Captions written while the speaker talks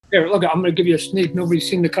Here, look, I'm going to give you a sneak. Nobody's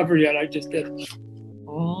seen the cover yet. I just did.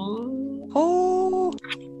 Oh,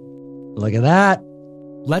 look at that.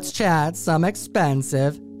 Let's chat some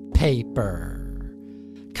expensive paper.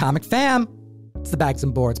 Comic fam, it's the Bags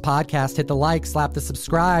and Boards podcast. Hit the like, slap the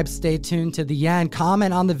subscribe, stay tuned to the end,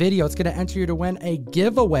 comment on the video. It's going to enter you to win a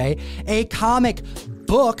giveaway, a comic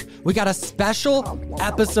book. We got a special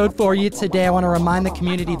episode for you today. I want to remind the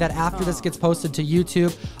community that after this gets posted to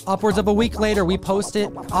YouTube, upwards of a week later, we post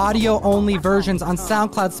it audio-only versions on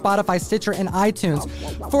SoundCloud, Spotify, Stitcher, and iTunes.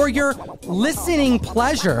 For your listening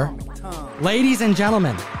pleasure, ladies and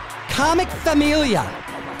gentlemen, Comic Familia,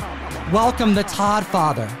 welcome the Todd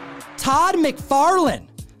Father, Todd McFarlane,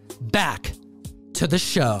 back to the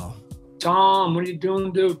show. Tom, what are you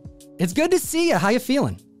doing, dude? It's good to see you. How you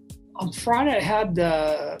feeling? On Friday, I had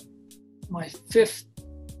my 5th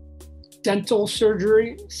dental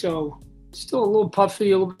surgery, so still a little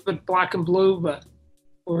puffy, a little bit black and blue, but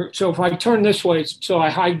so if I turn this way, so I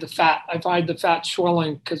hide the fat. I hide the fat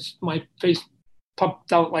swelling because my face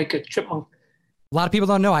popped out like a chipmunk. A lot of people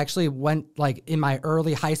don't know. I actually went in my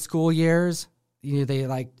early high school years.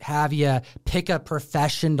 They have you pick a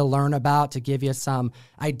profession to learn about to give you some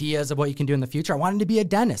ideas of what you can do in the future. I wanted to be a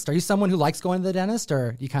dentist. Are you someone who likes going to the dentist,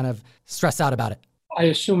 or you kind of stress out about it? I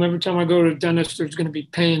assume every time I go to the dentist, there's going to be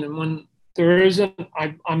pain. And when there isn't,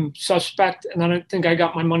 I'm suspect, and I don't think I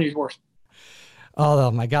got my money's worth. Oh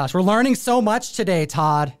my gosh. We're learning so much today,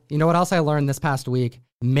 Todd. You know what else I learned this past week?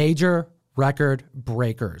 Major record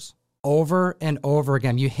breakers. Over and over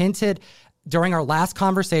again. You hinted during our last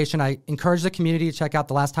conversation, I encouraged the community to check out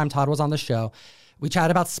the last time Todd was on the show. We chatted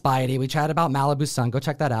about Spidey. We chatted about Malibu Sun. Go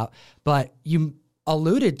check that out. But you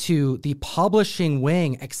alluded to the publishing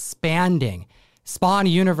wing expanding. Spawn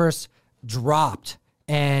Universe dropped.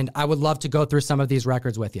 And I would love to go through some of these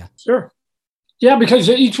records with you. Sure. Yeah, because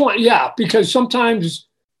each one, because sometimes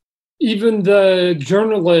even the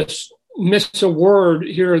journalists miss a word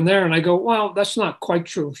here and there, and I go, well, that's not quite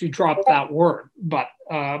true if you drop that word, but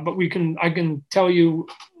I can tell you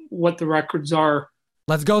what the records are.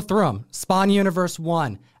 Let's go through them. Spawn Universe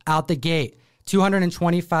 1 out the gate,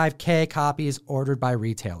 225K copies ordered by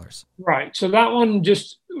retailers. Right. So that one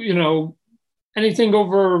just, anything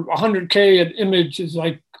over 100K at Image is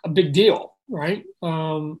like a big deal, right?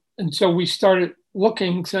 And so we started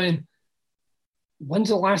looking, saying, when's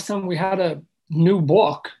the last time we had a new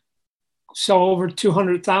book sell over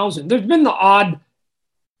 200,000? There's been the odd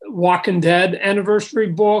Walking Dead anniversary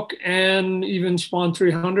book and even Spawn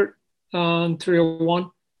 300 and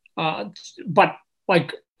 301, but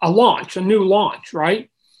like a new launch, right?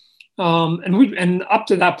 And up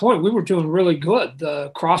to that point, we were doing really good.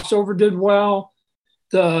 The crossover did well.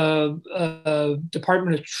 The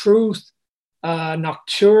Department of Truth,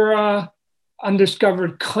 Noctura,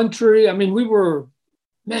 Undiscovered Country. I mean, we were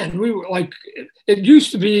like, it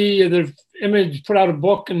used to be the Image put out a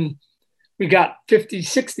book and we got 50,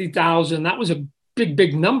 60,000. That was a big,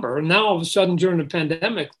 big number. And now all of a sudden during the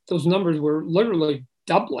pandemic, those numbers were literally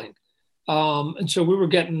doubling. And so we were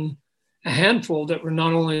getting a handful that were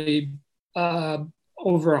not only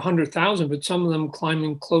over 100,000, but some of them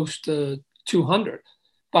climbing close to 200.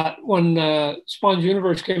 But when Spawn's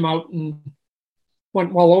Universe came out and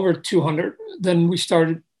went well over 200, then we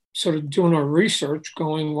started sort of doing our research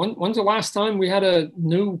going, when's the last time we had a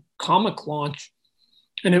new comic launch?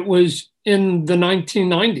 And it was in the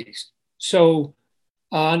 1990s. So,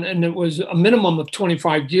 and it was a minimum of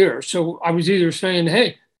 25 years. So I was either saying,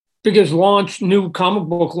 hey, biggest launch, new comic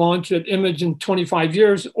book launch at Image in 25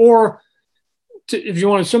 years, or if you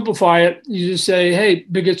want to simplify it, you just say, hey,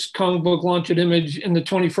 biggest comic book launch at Image in the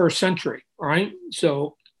 21st century, right?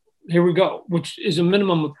 So here we go, which is a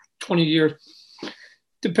minimum of 20 years.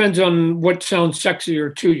 Depends on what sounds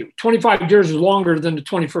sexier to you. 25 years is longer than the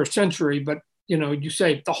 21st century, but you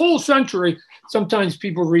say the whole century, sometimes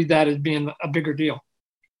people read that as being a bigger deal.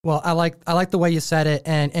 Well, I like the way you said it.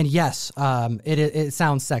 And yes, it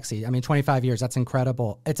sounds sexy. I mean, 25 years, that's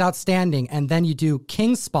incredible. It's outstanding. And then you do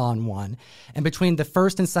King Spawn 1. And between the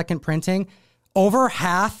first and second printing, over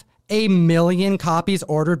 500,000 copies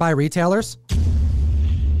ordered by retailers.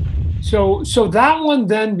 So that one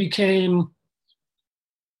then became,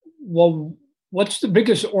 well, what's the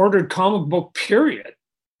biggest ordered comic book period,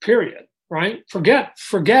 right? Forget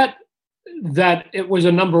that it was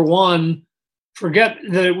a number one. Forget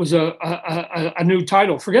that it was a new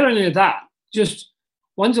title. Forget any of that. Just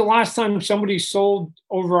when's the last time somebody sold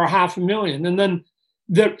over 500,000? And then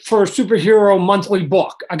that for a superhero monthly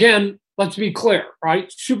book. Again, let's be clear, right?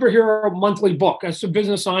 Superhero monthly book. That's the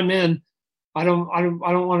business I'm in. I don't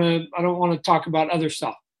want to talk about other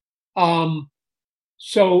stuff.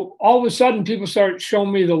 So all of a sudden, people start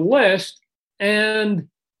showing me the list, and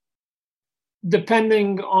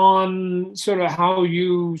depending on sort of how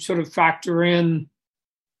you sort of factor in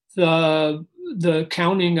the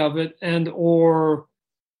counting of it, and or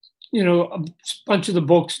a bunch of the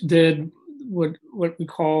books did what we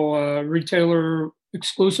call retailer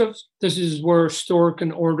exclusives. This is where a store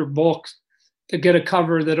can order books to get a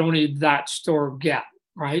cover that only that store get,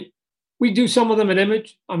 right? We do some of them at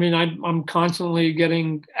Image. I mean, I'm constantly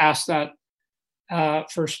getting asked that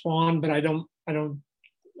for Spawn, but I don't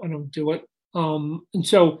do it. And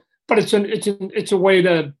so, but it's a way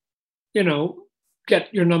to,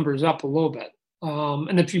 get your numbers up a little bit.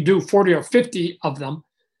 And if you do 40 or 50 of them,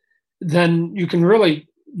 then you can really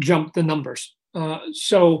jump the numbers. But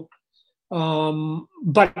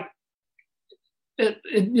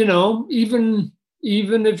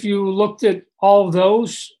even if you looked at all of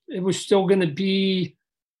those, it was still going to be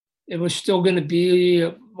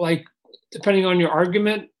like, depending on your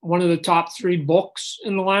argument, one of the top 3 books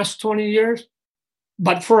in the last 20 years.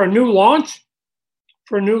 But for a new launch,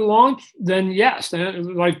 then yes,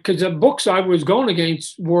 because the books I was going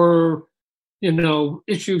against were,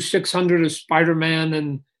 issue 600 of Spider-Man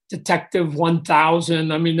and Detective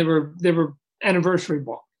 1000. I mean, they were anniversary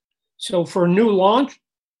books. So for a new launch,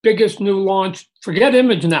 biggest new launch, forget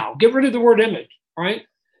Image now. Get rid of the word Image, right?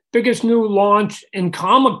 Biggest new launch in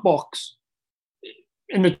comic books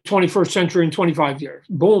in the 21st century in 25 years.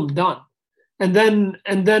 Boom, done. And then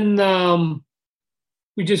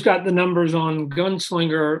we just got the numbers on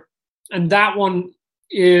Gunslinger, and that one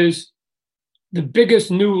is the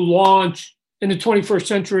biggest new launch in the 21st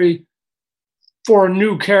century for a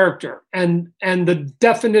new character. And the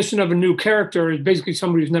definition of a new character is basically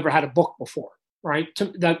somebody who's never had a book before, right?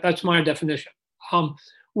 That's my definition.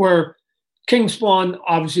 Where King Spawn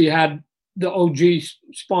obviously had the OG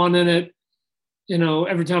Spawn in it.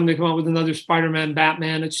 Every time they come out with another Spider-Man,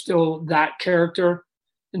 Batman, it's still that character.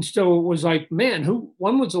 And still was like, man,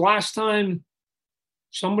 when was the last time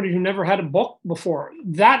somebody who never had a book before?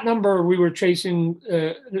 That number we were chasing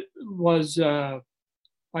was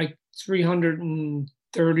like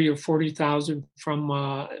 330 or 40,000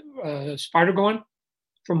 from Spider-Gwen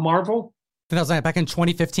from Marvel. That was back in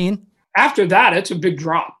 2015? After that, it's a big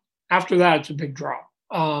drop.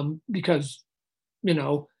 Because,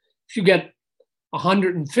 if you get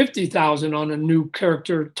 150,000 on a new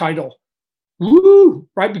character title, woo,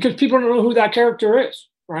 right? Because people don't know who that character is,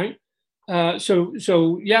 right?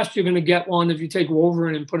 So yes, you're going to get one if you take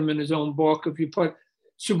Wolverine and put him in his own book, if you put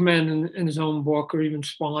Superman in his own book, or even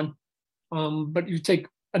Spawn. But you take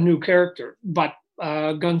a new character. But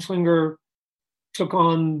Gunslinger took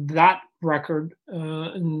on that record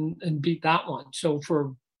and beat that one. So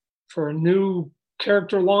for a new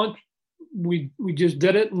character launch, we just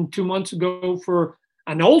did it. And 2 months ago, for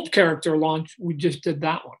an old character launch, we just did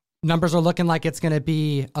that one. Numbers are looking like it's going to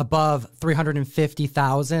be above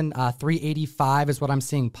 350,000. 385 is what I'm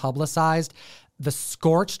seeing publicized. The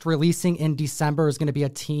Scorched releasing in December is going to be a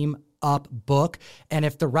team up book. And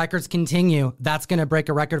if the records continue, that's going to break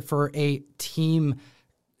a record for a team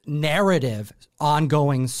narrative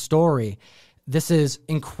ongoing story. This is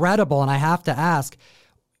incredible. And I have to ask,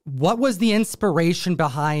 what was the inspiration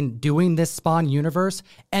behind doing this Spawn universe,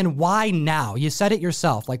 and why now? You said it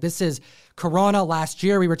yourself. Like, this is Corona. Last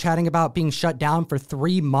year, we were chatting about being shut down for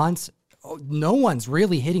 3 months. No one's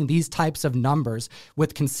really hitting these types of numbers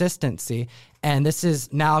with consistency. And this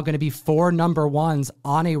is now going to be 4 number ones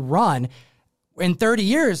on a run in 30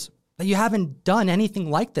 years that you haven't done anything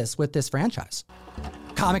like this with this franchise.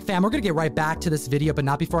 Comic fam, we're going to get right back to this video, but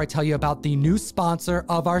not before I tell you about the new sponsor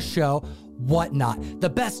of our show, Whatnot, the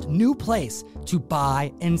best new place to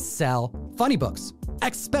buy and sell funny books,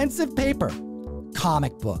 expensive paper,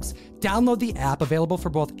 comic books. Download the app, available for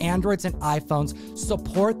both Androids and iPhones.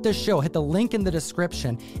 Support the show. Hit the link in the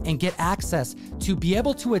description and get access to be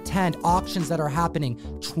able to attend auctions that are happening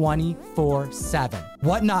 24/7.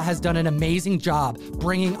 Whatnot has done an amazing job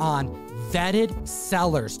bringing on vetted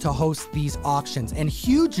sellers to host these auctions, and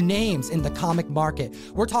huge names in the comic market.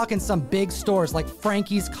 We're talking some big stores like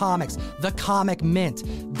Frankie's Comics, The Comic Mint,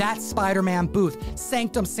 That Spider-Man Booth,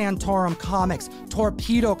 Sanctum Sanctorum Comics,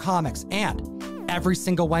 Torpedo Comics, and every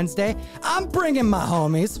single Wednesday, I'm bringing my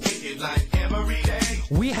homies.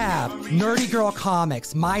 We have Nerdy Girl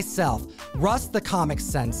Comics, myself, Russ the Comic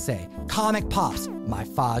Sensei, Comic Pops, my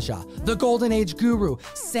Faja, the Golden Age Guru,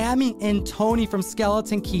 Sammy and Tony from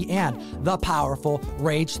Skeleton Key, and the powerful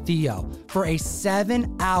Rage Theo for a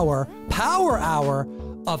 7-hour power hour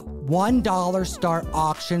of $1 start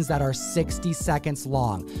auctions that are 60 seconds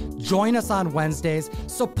long. Join us on Wednesdays.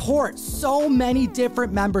 Support so many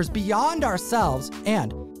different members beyond ourselves.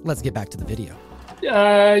 And let's get back to the video.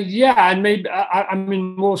 Yeah, and maybe I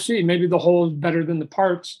mean we'll see. Maybe the whole is better than the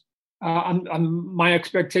parts. My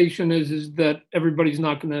expectation is that everybody's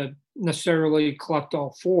not going to necessarily collect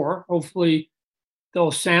all four. Hopefully,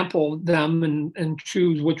 they'll sample them and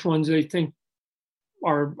choose which ones they think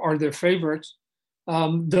are their favorites.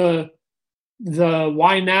 The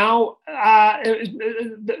why now?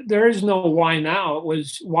 There is no why now. It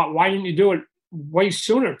was why didn't you do it way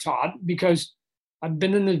sooner, Todd? Because I've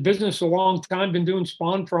been in this business a long time, been doing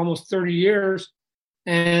Spawn for almost 30 years,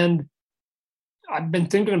 and I've been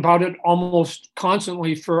thinking about it almost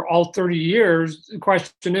constantly for all 30 years. The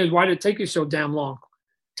question is, why did it take you so damn long,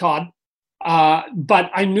 Todd?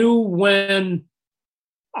 But I knew when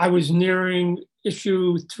I was nearing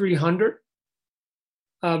issue 300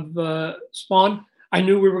 of Spawn, I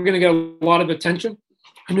knew we were going to get a lot of attention.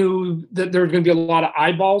 I knew that there was going to be a lot of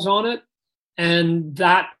eyeballs on it, and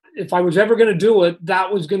that if I was ever going to do it,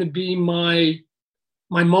 that was going to be my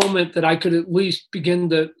moment that I could at least begin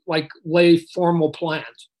to like lay formal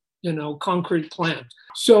plans, concrete plans.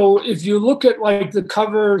 So if you look at like the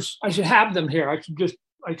covers, I should have them here. I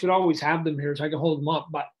should always have them here so I can hold them up.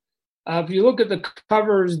 But if you look at the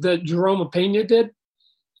covers that Jerome Pena did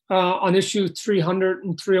on issue 300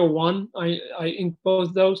 and 301, I inked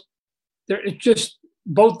both those.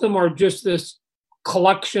 Both of them are just this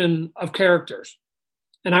collection of characters.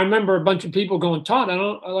 And I remember a bunch of people going, Todd,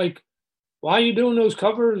 why are you doing those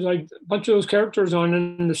covers? Like a bunch of those characters aren't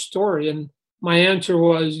in the story. And my answer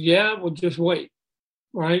was, yeah, we'll just wait.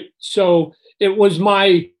 Right. So it was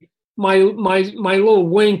my little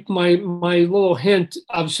wink, my little hint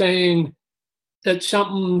of saying that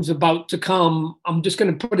something's about to come. I'm just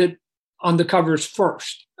going to put it on the covers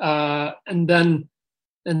first. And then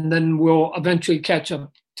we'll eventually catch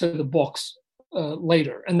up to the books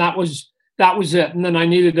later. And that was it. And then I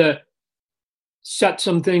needed to set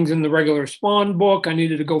some things in the regular Spawn book. I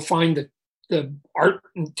needed to go find the art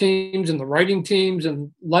and teams and the writing teams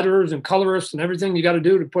and letters and colorists and everything you got to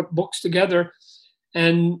do to put books together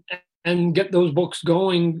and get those books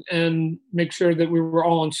going and make sure that we were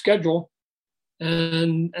all on schedule.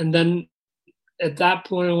 And then at that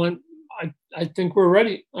point I went, I think we're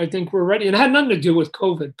ready. I think we're ready. And it had nothing to do with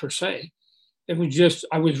COVID per se. It was just,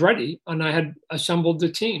 I was ready and I had assembled the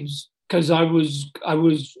teams. Because I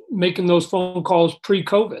was making those phone calls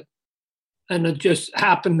pre-COVID, and it just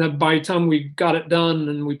happened that by the time we got it done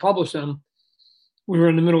and we published them, we were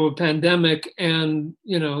in the middle of a pandemic, and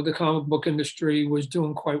the comic book industry was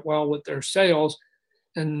doing quite well with their sales,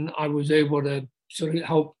 and I was able to sort of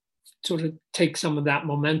help take some of that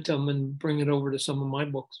momentum and bring it over to some of my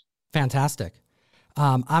books. Fantastic.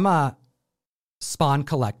 I'm a Spawn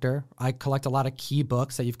collector. I collect a lot of key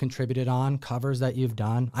books that you've contributed on, covers that you've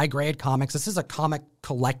done. I grade comics. This is a comic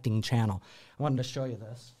collecting channel. I wanted to show you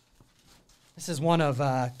this. This is one of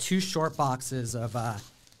two short boxes of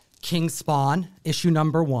King Spawn, issue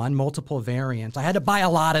number 1, multiple variants. I had to buy a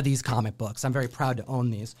lot of these comic books. I'm very proud to own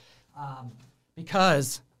these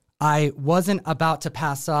because I wasn't about to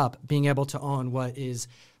pass up being able to own what is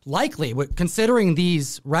likely, considering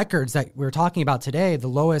these records that we're talking about today, the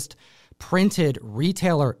lowest printed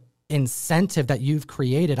retailer incentive that you've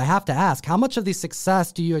created. I have to ask, how much of the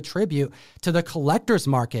success do you attribute to the collector's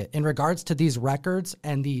market in regards to these records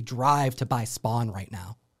and the drive to buy Spawn right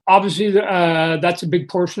now? Obviously, that's a big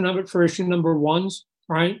portion of it for issue number 1s,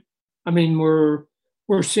 right? I mean, we're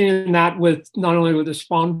seeing that with not only with the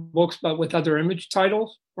Spawn books, but with other Image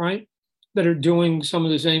titles, right? That are doing some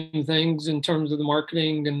of the same things in terms of the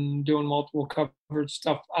marketing and doing multiple coverage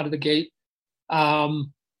stuff out of the gate.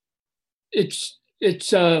 It's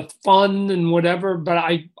fun and whatever, but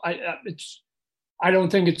I don't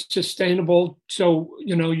think it's sustainable. So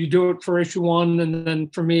you do it for issue 1, and then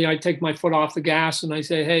for me, I take my foot off the gas and I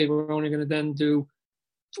say, hey, we're only going to then do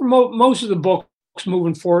for most of the books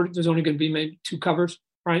moving forward. There's only going to be maybe 2 covers,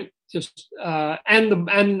 right? Just and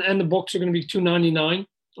the books are going to be $2.99,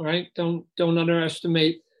 right? Don't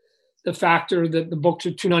underestimate the factor that the books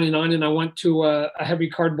are $2.99, and I went to a heavy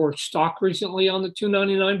cardboard stock recently on the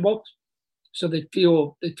 $2.99 books. So they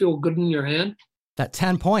feel good in your hand. That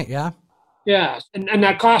 10 point, yeah. Yeah, and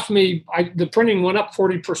that cost me. The printing went up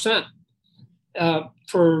 40%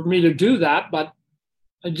 for me to do that. But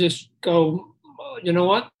I just go, you know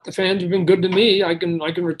what? The fans have been good to me. I can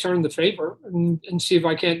return the favor and see if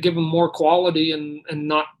I can't give them more quality and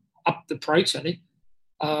not up the price any.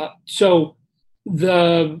 So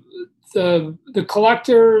the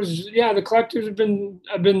collectors, the collectors have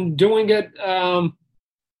been doing it.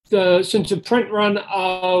 since the print run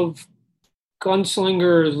of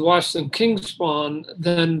Gunslinger is less than King Spawn,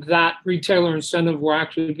 then that retailer incentive will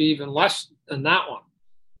actually be even less than that one.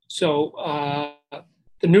 So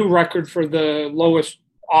the new record for the lowest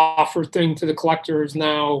offer thing to the collector is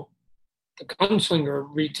now the Gunslinger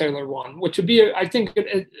retailer one, which would be, I think,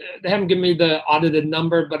 they haven't given me the audited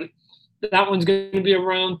number, but that one's going to be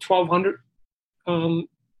around 1,200.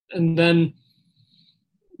 And then,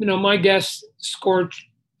 my guess, Scorch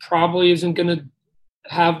probably isn't going to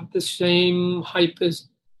have the same hype as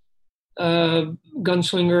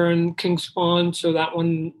Gunslinger and King Spawn, so that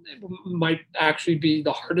one might actually be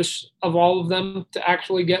the hardest of all of them to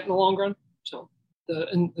actually get in the long run. So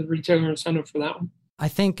the retailer incentive for that one. I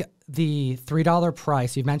think the $3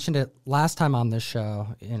 price, you mentioned it last time on this show,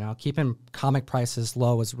 keeping comic prices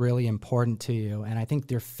low is really important to you. And I think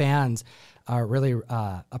your fans are really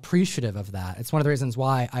appreciative of that. It's one of the reasons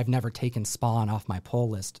why I've never taken Spawn off my pull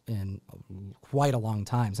list in quite a long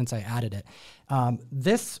time, since I added it.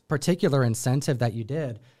 This particular incentive that you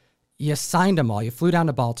did, you signed them all. You flew down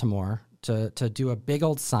to Baltimore to do a big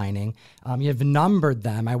old signing. You've numbered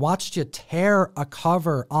them. I watched you tear a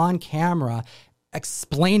cover on camera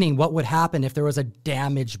explaining what would happen if there was a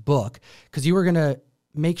damaged book, because you were going to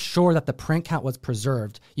make sure that the print count was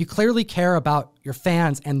preserved. You clearly care about your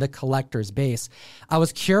fans and the collector's base. I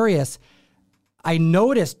was curious. I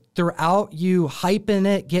noticed throughout you hyping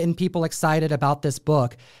it, getting people excited about this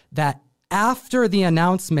book, that after the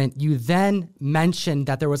announcement, you then mentioned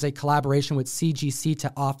that there was a collaboration with CGC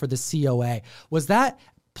to offer the COA. Was that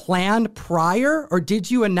planned prior, or did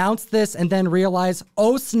you announce this and then realize,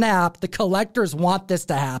 oh snap, the collectors want this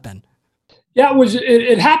to happen? Yeah,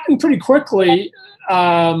 it happened pretty quickly.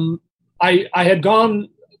 I had gone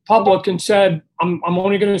public and said, I'm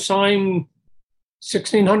only going to sign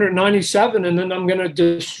 1,697, and then I'm going to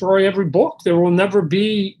destroy every book. There will never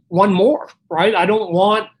be one more, right? I don't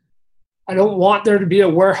want there to be a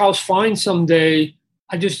warehouse find someday.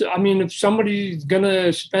 If somebody's going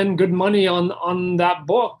to spend good money on that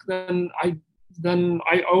book, then I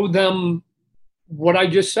owe them what I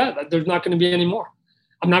just said. There's not going to be any more.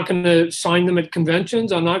 I'm not going to sign them at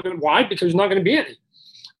conventions. Why? Because there's not going to be any.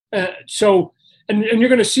 And you're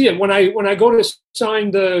going to see it when I go to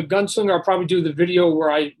sign the Gunslinger. I'll probably do the video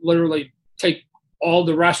where I literally take all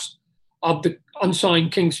the rest of the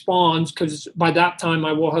unsigned King Spawns, because by that time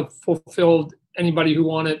I will have fulfilled anybody who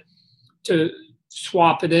wanted to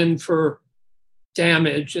swap it in for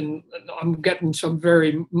damage, and I'm getting some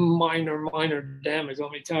very minor damage,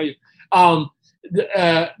 let me tell you. But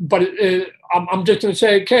I'm just going to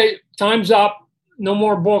say, okay, time's up. No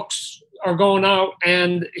more books are going out,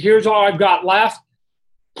 and here's all I've got left.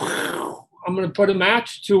 I'm going to put a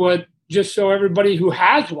match to it just so everybody who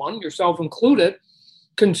has one, yourself included,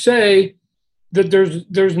 can say that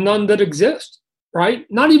there's none that exist, right?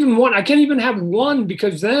 Not even one. I can't even have one,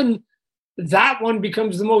 because then that one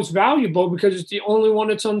becomes the most valuable because it's the only one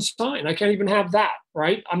that's unsigned. I can't even have that,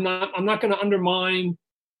 right? I'm not going to undermine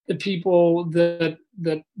the people that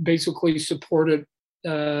basically supported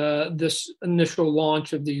this initial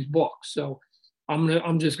launch of these books. So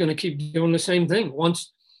I'm just going to keep doing the same thing.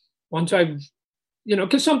 Once I've,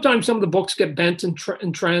 because sometimes some of the books get bent in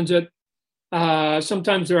transit.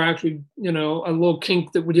 Sometimes they're actually, a little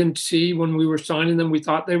kink that we didn't see when we were signing them. We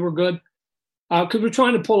thought they were good. Because we're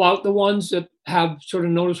trying to pull out the ones that have sort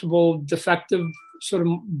of noticeable defective sort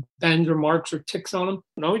of bends or marks or ticks on them.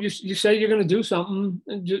 You say you're going to do something,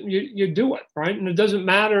 and you do it, right? And it doesn't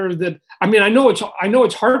matter that. I know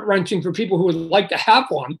it's heart-wrenching for people who would like to have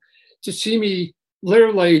one, to see me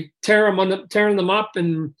literally tearing them up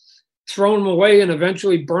and throwing them away, and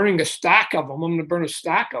eventually burning a stack of them. I'm going to burn a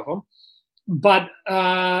stack of them, but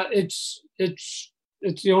it's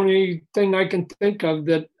the only thing I can think of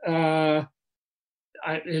that.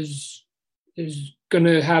 Is going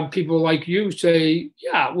to have people like you say,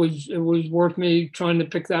 yeah, it was worth me trying to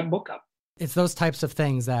pick that book up. It's those types of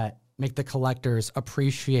things that make the collectors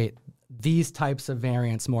appreciate these types of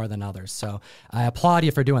variants more than others. So I applaud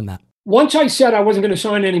you for doing that. Once I said I wasn't going to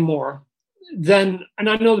sign anymore, then, and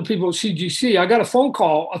I know the people at CGC, I got a phone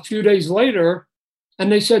call a few days later,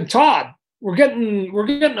 and they said, Todd, we're getting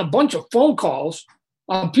a bunch of phone calls.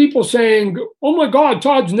 People saying, oh my God,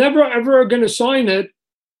 Todd's never, ever going to sign it.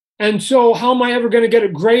 And so how am I ever going to get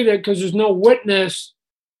it graded? Because there's no witness.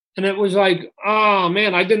 And it was like, oh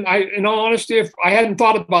man, in all honesty, if I hadn't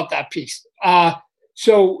thought about that piece.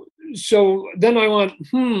 So then I went,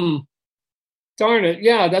 darn it.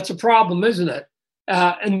 Yeah, that's a problem, isn't it?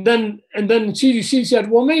 And then CGC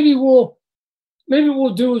said, well, maybe what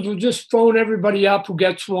we'll do is we'll just phone everybody up who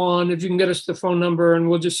gets one, if you can get us the phone number, and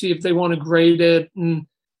we'll just see if they want to grade it. And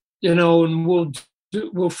and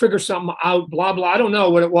we'll figure something out, blah, blah. I don't know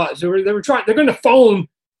what it was. They were trying, they're going to phone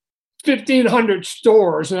 1,500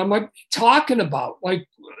 stores. And I'm like, what are you talking about? Like,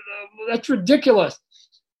 that's ridiculous.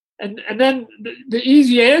 And then the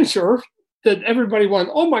easy answer that everybody went,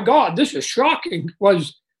 oh my God, this is shocking,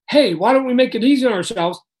 was, hey, why don't we make it easy on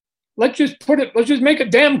ourselves? Let's just make a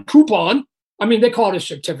damn coupon. I mean, they call it a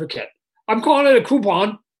certificate. I'm calling it a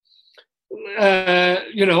coupon,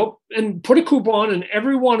 and put a coupon in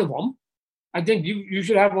every one of them. I think you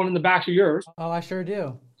should have one in the back of yours. Oh, I sure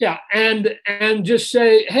do. Yeah. And just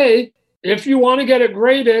say, hey, if you want to get it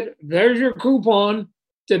graded, there's your coupon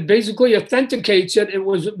that basically authenticates it. It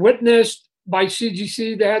was witnessed by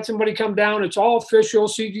CGC. They had somebody come down. It's all official.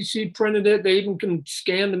 CGC printed it. They even can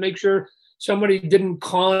scan to make sure somebody didn't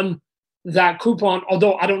con that coupon.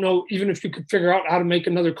 Although I don't know, even if you could figure out how to make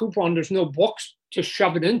another coupon, there's no books to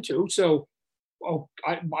shove it into. So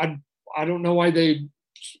I don't know why they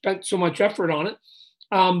spent so much effort on it.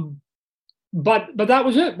 But that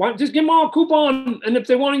was it. Just give them all a coupon. And if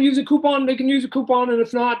they want to use a coupon, they can use a coupon. And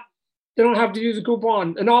if not, they don't have to use a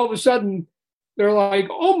coupon. And all of a sudden, they're like,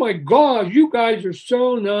 oh my God, you guys are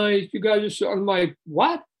so nice. You guys are so, I'm like,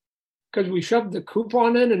 what? Because we shoved the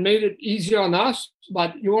coupon in and made it easy on us,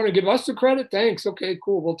 but you want to give us the credit? Thanks. Okay,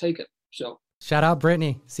 cool. We'll take it. So shout out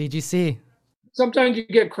Brittany, CGC. Sometimes you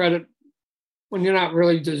get credit when you're not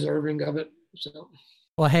really deserving of it. So.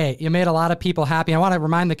 Well, hey, you made a lot of people happy. I want to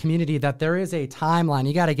remind the community that there is a timeline.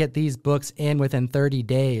 You got to get these books in within 30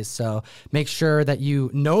 days. So make sure that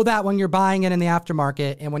you know that when you're buying it in the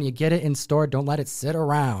aftermarket, and when you get it in store, don't let it sit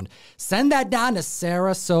around. Send that down to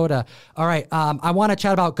Sarasota. All right. I want to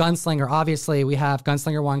chat about Gunslinger. Obviously, we have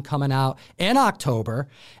Gunslinger 1 coming out in October.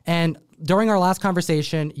 And during our last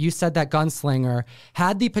conversation, you said that Gunslinger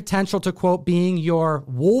had the potential to, quote, being your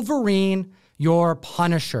Wolverine, your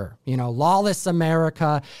Punisher, lawless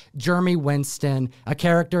America, Jeremy Winston, a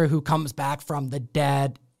character who comes back from the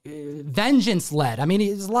dead, vengeance-led. I mean,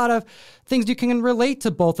 there's a lot of things you can relate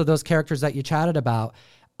to both of those characters that you chatted about.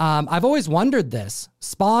 I've always wondered this.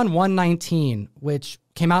 Spawn 119, which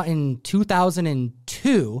came out in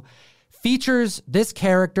 2002, features this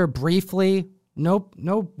character briefly. No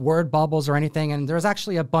word bubbles or anything. And there's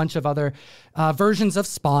actually a bunch of other versions of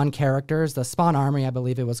Spawn characters, the Spawn Army, I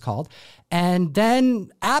believe it was called. And then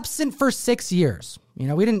absent for 6 years.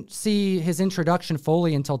 We didn't see his introduction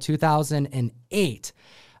fully until 2008.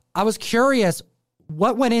 I was curious,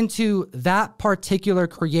 what went into that particular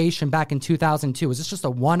creation back in 2002? Was this just a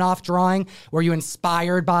one-off drawing? Were you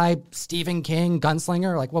inspired by Stephen King,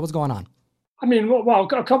 Gunslinger? Like, what was going on? I mean, well,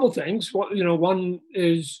 a couple things. One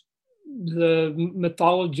is the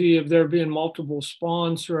mythology of there being multiple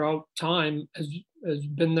spawns throughout time has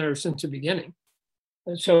been there since the beginning.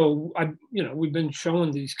 And so we've been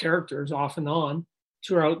showing these characters off and on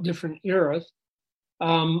throughout different eras.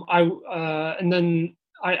 And then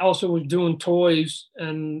I also was doing toys,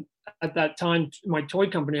 and at that time, my toy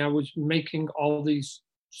company, I was making all these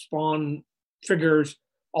Spawn figures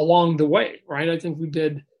along the way, right? I think we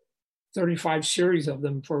did 35 series of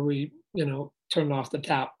them before we, turned off the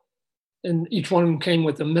tap. And each one of them came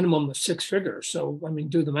with a minimum of 6 figures. So, I mean,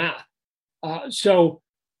 do the math. So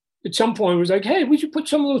at some point it was like, hey, we should put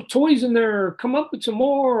some of those toys in there, come up with some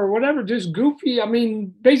more or whatever, just goofy. I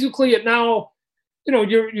mean, basically it now,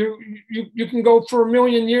 you can go for a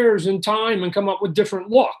million years in time and come up with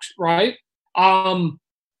different looks, right? In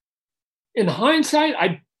hindsight,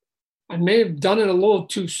 I may have done it a little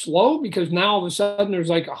too slow, because now all of a sudden there's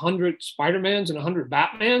like 100 Spider-Mans and 100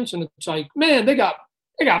 Batmans. And it's like, man, they got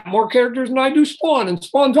more characters than I do Spawn, and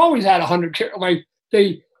Spawn's always had 100 characters. Like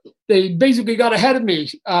they basically got ahead of me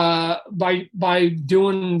by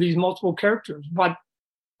doing these multiple characters. But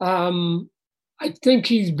I think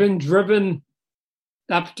he's been driven.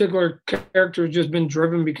 That particular character has just been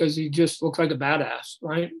driven because he just looks like a badass,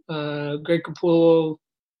 right? Greg Capullo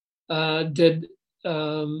did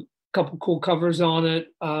a couple cool covers on it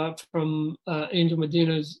from Angel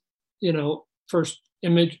Medina's, first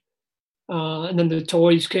image. And then the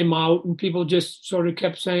toys came out, and people just sort of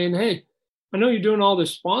kept saying, hey, I know you're doing all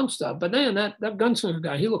this Spawn stuff, but man, that Gunslinger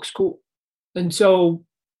guy, he looks cool. And so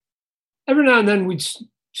every now and then we'd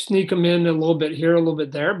sneak him in a little bit here, a little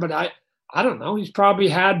bit there. But I don't know. He's probably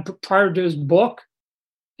had, prior to his book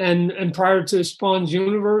and prior to Spawn's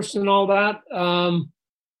universe and all that,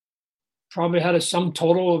 probably had a sum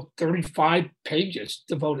total of 35 pages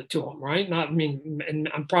devoted to him, right? And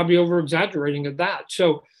I'm probably over exaggerating at that.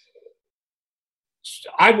 So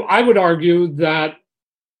I would argue that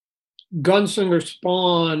Gunslinger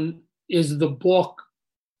Spawn is the book.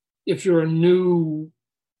 If you're new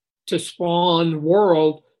to Spawn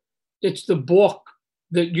world, it's the book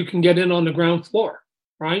that you can get in on the ground floor,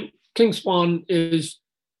 right? Kingspawn is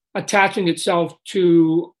attaching itself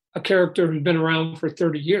to a character who's been around for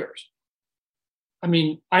 30 years. I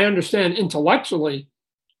mean, I understand intellectually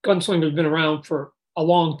Gunslinger's been around for a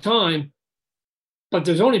long time, but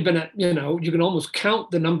there's only been, you can almost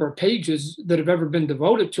count the number of pages that have ever been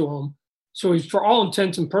devoted to him. So he's, for all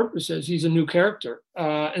intents and purposes, he's a new character.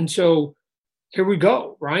 And so here we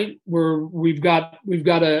go, right? We've got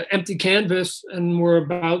an empty canvas, and we're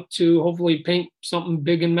about to hopefully paint something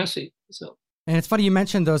big and messy. So, and it's funny you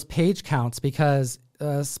mentioned those page counts, because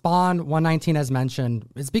Spawn 119, as mentioned,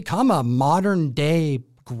 it's become a modern day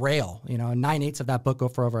grail. 9/8 of that book go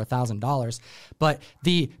for over $1,000. But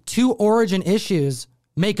the 2 origin issues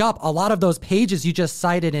make up a lot of those pages you just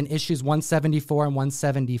cited in issues 174 and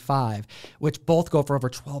 175, which both go for over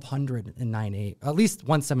 $1,200 in 9/8. At least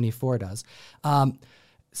 174 does.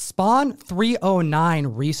 Spawn 309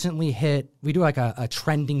 recently hit. We do like a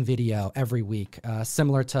trending video every week,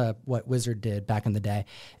 similar to what Wizard did back in the day.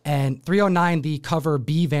 And 309, the cover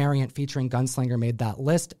B variant featuring Gunslinger, made that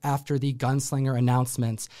list after the Gunslinger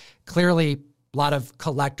announcements. Clearly, a lot of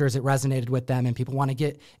collectors, it resonated with them, and people want to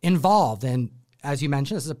get involved. And as you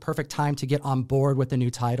mentioned, this is a perfect time to get on board with a new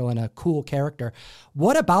title and a cool character.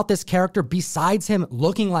 What about this character, besides him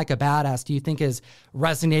looking like a badass, do you think is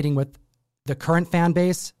resonating with the current fan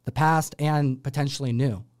base, the past, and potentially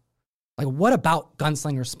new? Like, what about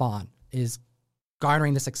Gunslinger Spawn is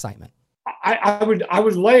garnering this excitement? I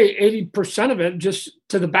would lay 80% of it just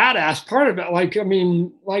to the badass part of it.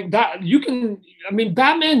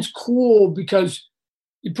 Batman's cool because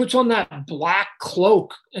he puts on that black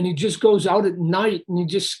cloak and he just goes out at night and he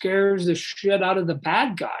just scares the shit out of the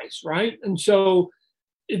bad guys, right? And so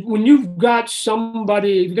when you've got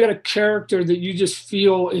a character that you just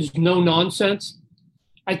feel is no nonsense,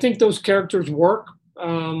 I think those characters work.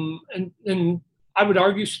 And I would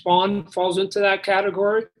argue Spawn falls into that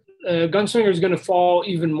category. Gunslinger is going to fall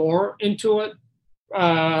even more into it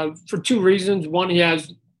for 2 reasons. One, he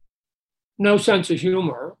has no sense of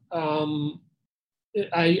humor.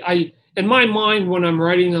 I in my mind, when I'm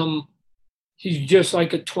writing him, he's just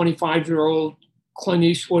like a 25-year-old Clint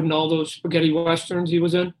Eastwood and all those spaghetti westerns he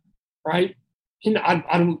was in, right?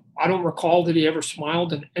 I don't recall that he ever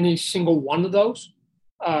smiled in any single one of those.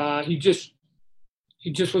 He just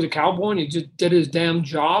was a cowboy, and he just did his damn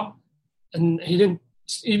job, and he didn't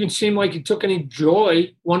even seem like he took any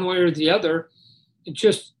joy one way or the other. He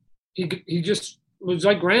just was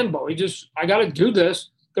like Rambo. I got to do this.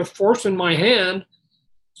 They're forcing my hand,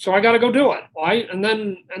 so I got to go do it, right? And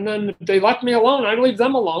then if they left me alone, I'd leave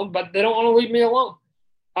them alone, but they don't want to leave me alone.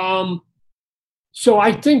 So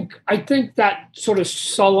I think that sort of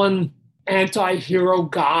sullen anti-hero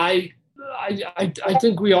guy, I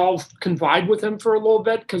think we all can vibe with him for a little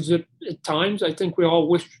bit, because at times I think we all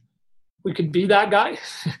wish we could be that guy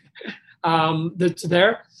that's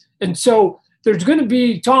there. And so there's going to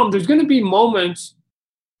be moments,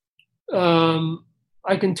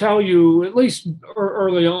 I can tell you, at least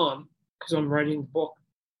early on, because I'm writing the book,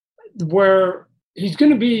 where he's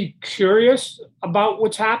going to be curious about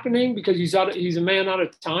what's happening, because he's a man out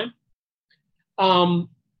of time. And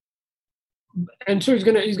so he's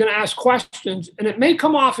going to ask questions, and it may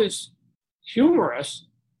come off as humorous,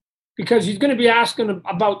 because he's going to be asking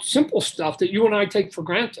about simple stuff that you and I take for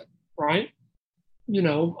granted, right?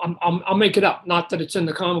 I'll make it up, not that it's in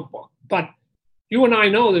the comic book, but you and I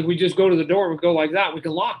know that we just go to the door, we go like that, we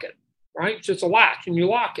can lock it, right? It's just a latch and you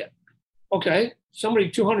lock it. Okay, somebody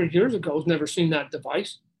 200 years ago has never seen that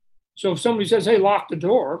device. So if somebody says, hey, lock the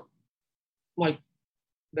door, like,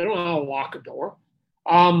 they don't know how to lock a door.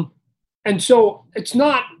 And so I'm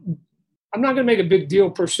not going to make a big deal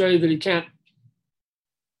per se that he can't,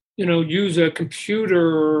 use a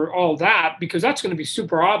computer or all that, because that's going to be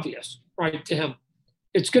super obvious, right, to him.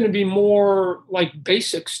 It's going to be more like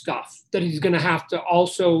basic stuff that he's going to have to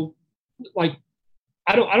also, like,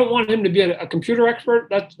 I don't want him to be a computer expert.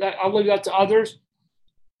 I'll leave that to others.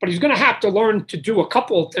 But he's going to have to learn to do a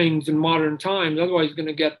couple of things in modern times. Otherwise,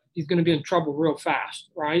 he's going to be in trouble real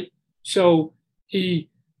fast, right? So he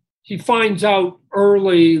finds out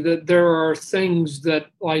early that there are things that,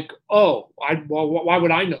 like, why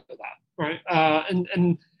would I know that, right?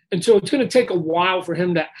 And so it's going to take a while for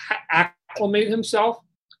him to acclimate himself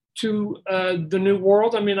to the new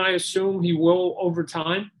world. I mean, I assume he will over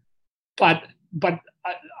time, but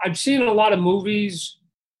I've seen a lot of movies,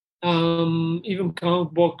 even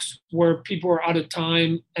comic books, where people are out of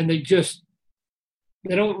time and they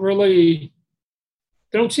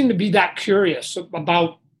don't seem to be that curious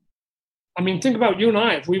about. I mean, think about you and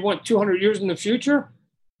I. If we went 200 years in the future,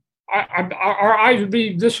 our eyes would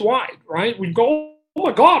be this wide, right? We'd go,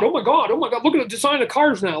 my God, oh my God, oh my God, look at the design of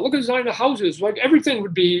cars now. Look at the design of houses. Like everything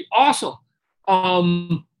would be awesome.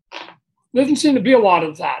 Doesn't seem to be a lot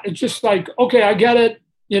of that. It's just like, okay, I get it.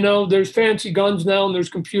 There's fancy guns now and there's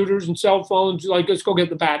computers and cell phones. Like, let's go get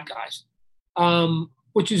the bad guys,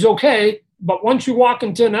 which is okay. But once you walk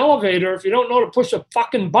into an elevator, if you don't know to push a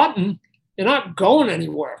fucking button, you're not going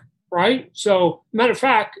anywhere, right? So, matter of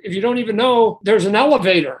fact, if you don't even know there's an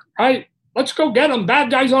elevator, right? Let's go get them. Bad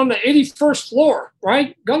guys on the 81st floor,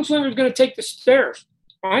 right? Gunslinger's going to take the stairs,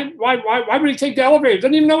 right? Why would he take the elevator?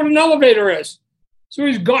 Doesn't even know what an elevator is. So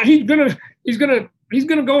he's gonna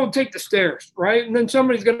go and take the stairs, right? And then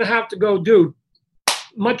somebody's gonna have to go, dude,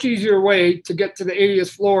 much easier way to get to the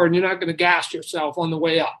 80th floor, and you're not gonna gas yourself on the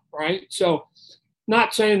way up, right? So,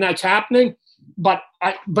 not saying that's happening, but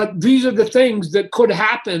these are the things that could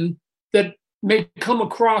happen that may come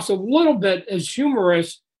across a little bit as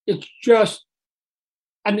humorous. It's just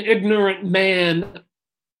an ignorant man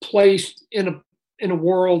placed in a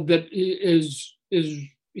world that is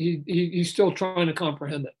he's still trying to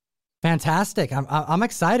comprehend it. Fantastic. I'm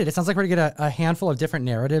excited. It sounds like we're going to get a handful of different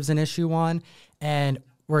narratives in issue 1, and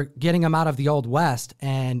we're getting him out of the Old West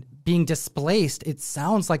and being displaced. It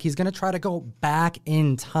sounds like he's going to try to go back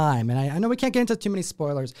in time. And I know we can't get into too many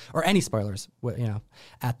spoilers or any spoilers,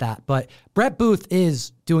 at that, but Brett Booth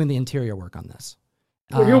is doing the interior work on this.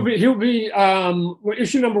 Well, he'll be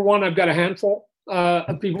issue number 1. I've got a handful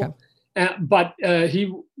of people, okay. But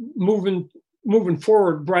he moving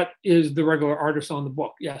forward, Brett is the regular artist on the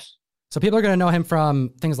book. Yes. So people are going to know him from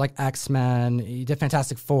things like X-Men. He did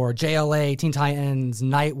Fantastic Four, JLA, Teen Titans,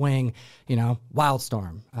 Nightwing,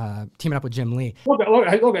 Wildstorm, teaming up with Jim Lee. Look,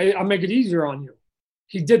 I'll make it easier on you.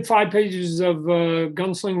 He did 5 pages of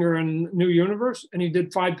Gunslinger in New Universe, and he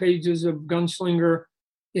did 5 pages of Gunslinger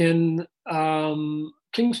in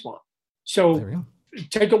Kingspawn. So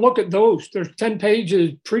take a look at those. There's 10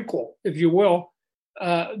 pages prequel, if you will,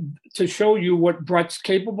 to show you what Brett's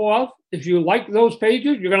capable of. If you like those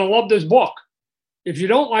pages, you're going to love this book. If you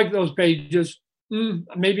don't like those pages,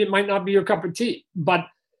 maybe it might not be your cup of tea. But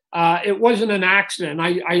it wasn't an accident.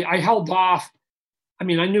 I held off. I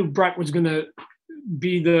mean, I knew Brett was going to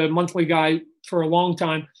be the monthly guy for a long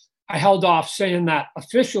time. I held off saying that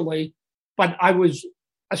officially, but I was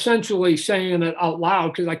essentially saying it out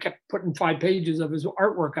loud because I kept putting 5 pages of his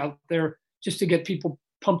artwork out there just to get people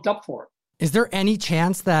pumped up for it. Is there any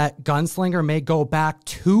chance that Gunslinger may go back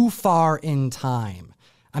too far in time?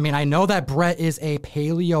 I mean, I know that Brett is a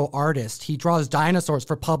paleo artist. He draws dinosaurs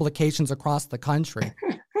for publications across the country.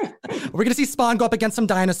 We're going to see Spawn go up against some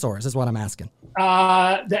dinosaurs, is what I'm asking.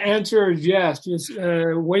 The answer is yes. Just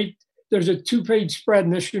wait. There's a 2-page spread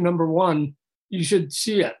in issue number 1. You should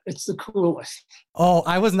see it. It's the coolest. Oh,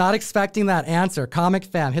 I was not expecting that answer. Comic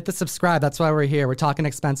Fam, hit the subscribe. That's why we're here. We're talking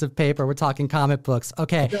expensive paper. We're talking comic books.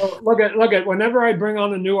 Okay. So look at. Whenever I bring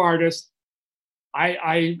on a new artist,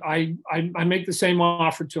 I make the same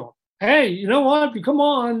offer to him. Hey, you know what? Come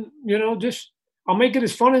on. I'll make it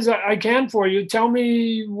as fun as I can for you. Tell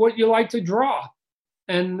me what you like to draw,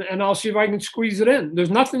 and I'll see if I can squeeze it in. There's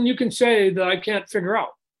nothing you can say that I can't figure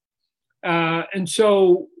out. And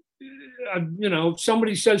so.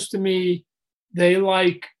 Somebody says to me they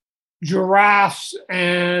like giraffes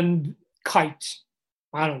and kites.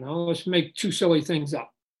 I don't know. Let's make 2 silly things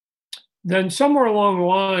up. Then somewhere along the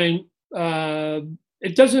line,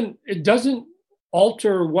 it doesn't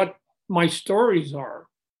alter what my stories are,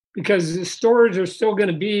 because the stories are still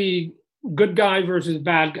going to be good guy versus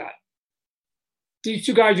bad guy. These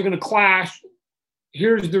 2 guys are going to clash.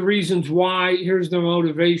 Here's the reasons why. Here's the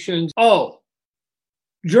motivations. Oh.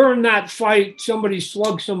 During that fight, somebody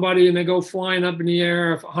slugs somebody and they go flying up in the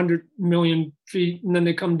air 100 million feet, and then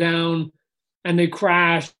they come down and they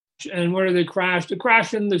crash. And where do they crash? They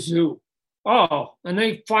crash in the zoo. Oh, and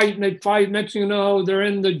they fight and they fight. Next thing you know, they're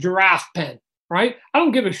in the giraffe pen, right? I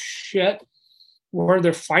don't give a shit where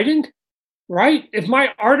they're fighting, right? If my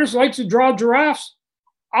artist likes to draw giraffes,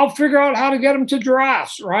 I'll figure out how to get them to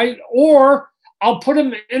giraffes, right? Or I'll put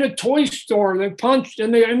them in a toy store. They're punched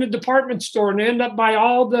and they're in the department store and they end up by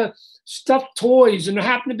all the stuffed toys, and there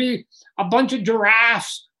happen to be a bunch of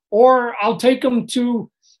giraffes. Or I'll take them to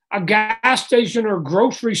a gas station or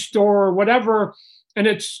grocery store or whatever, and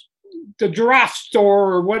it's the giraffe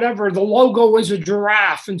store or whatever. The logo is a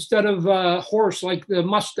giraffe instead of a horse, like the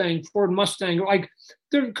Mustang, Ford Mustang. Like,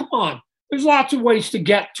 come on. There's lots of ways to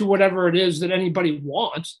get to whatever it is that anybody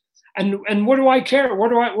wants. And what do I care? What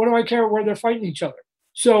do I care where they're fighting each other?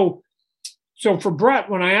 So for Brett,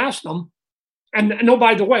 when I asked him, and oh,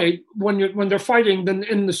 by the way, when they're fighting, then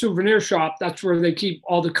in the souvenir shop, that's where they keep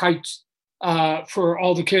all the kites for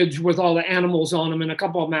all the kids with all the animals on them, and a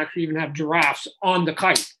couple of them actually even have giraffes on the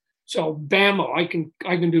kite. So bammo, I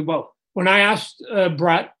can do both. When I asked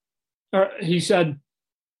Brett, he said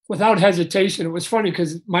without hesitation. It was funny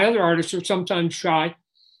because my other artists are sometimes shy.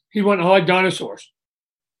 He went, "I like dinosaurs."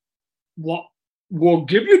 Well, we'll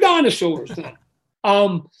give you dinosaurs then.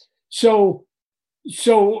 So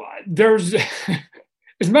there's,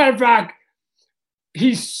 as a matter of fact,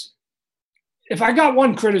 if I got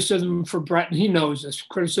one criticism for Brett, and he knows this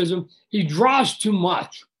criticism, he draws too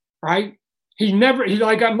much, right?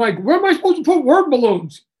 I'm like, where am I supposed to put word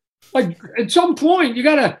balloons? Like at some point you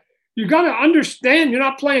gotta understand you're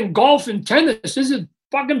not playing golf and tennis. This is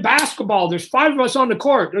fucking basketball. There's 5 of us on the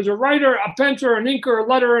court. There's a writer, a penciler, an inker, a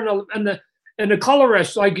letterer, and a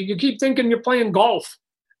colorist. Like you keep thinking you're playing golf,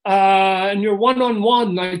 and you're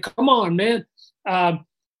one-on-one. Like, come on, man.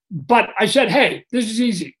 But I said, hey, this is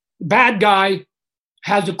easy. The bad guy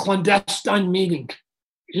has a clandestine meeting.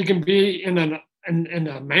 He can be in a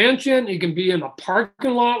mansion. He can be in a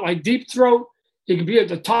parking lot like Deep Throat. He can be at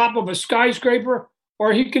the top of a skyscraper.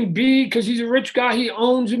 Or he can be, because he's a rich guy, he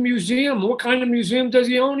owns a museum. What kind of museum does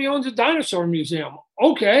he own? He owns a dinosaur museum.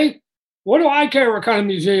 Okay, what do I care what kind of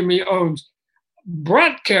museum he owns?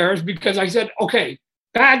 Brett cares because I said, okay,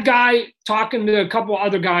 bad guy talking to a couple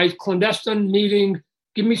other guys, clandestine meeting,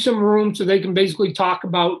 give me some room so they can basically talk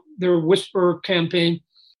about their whisper campaign,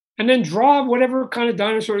 and then draw whatever kind of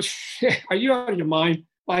dinosaurs. Are you out of your mind?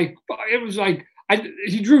 Like, it was like,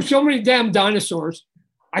 he drew so many damn dinosaurs.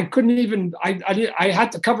 I couldn't even, I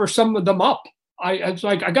had to cover some of them up. It's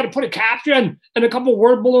like, I got to put a caption and a couple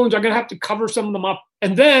word balloons. I'm going to have to cover some of them up.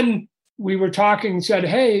 And then we were talking and said,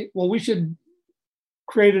 hey, well, we should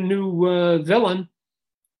create a new villain.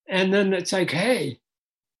 And then it's like, hey,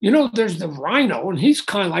 there's the rhino and he's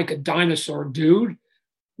kind of like a dinosaur dude.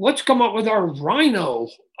 Let's come up with our rhino.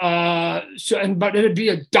 But it'd be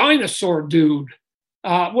a dinosaur dude.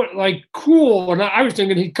 Cool. And I was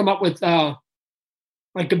thinking he'd come up with,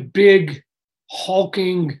 like a big,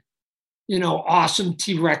 hulking, awesome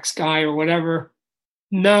T-Rex guy or whatever.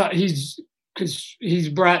 No, because he's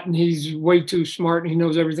Brett and he's way too smart and he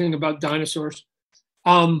knows everything about dinosaurs.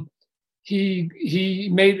 He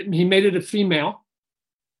made it a female,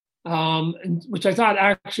 which I thought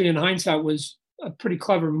actually in hindsight was a pretty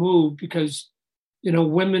clever move because,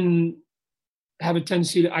 women have a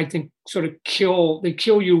tendency to, I think, sort of kill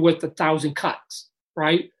you with 1,000 cuts,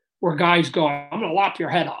 right? Where guys go, I'm going to lop your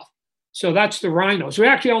head off. So that's the rhino. So we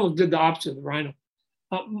actually almost did the opposite of the rhino.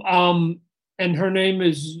 And her name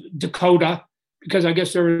is Dakota, because I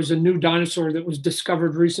guess there was a new dinosaur that was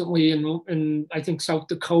discovered recently in I think, South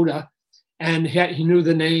Dakota. And he knew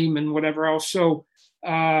the name and whatever else. So,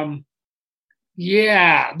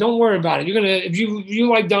 yeah, don't worry about it. You're going to, if you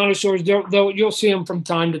like dinosaurs, you'll see them from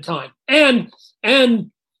time to time. And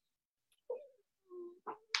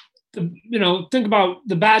think about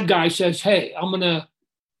the bad guy says, hey, I'm gonna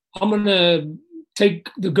take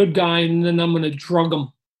the good guy and then I'm gonna drug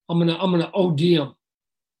him. I'm gonna OD him.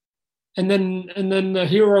 And then the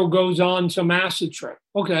hero goes on some acid trip.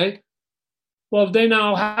 Okay. Well, if they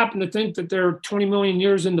now happen to think that they're 20 million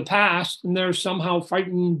years in the past and they're somehow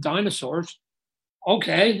fighting dinosaurs,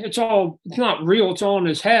 okay, it's not real, it's all in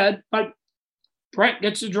his head, but Brett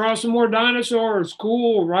gets to draw some more dinosaurs.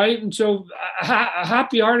 Cool, right? And so a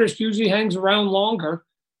happy artist usually hangs around longer.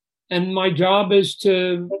 And my job is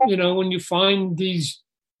to, when you find these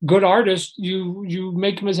good artists, you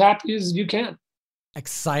make them as happy as you can.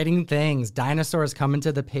 Exciting things. Dinosaurs coming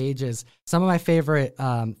to the pages. Some of my favorite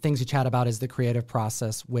things you chat about is the creative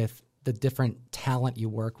process with the different talent you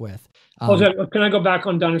work with. Can I go back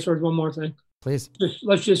on dinosaurs one more thing? Please.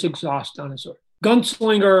 Let's just exhaust dinosaur.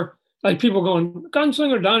 Gunslinger. Like people going,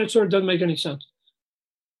 Gunslinger, dinosaur, doesn't make any sense.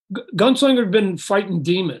 Gunslinger had been fighting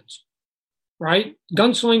demons, right?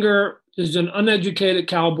 Gunslinger is an uneducated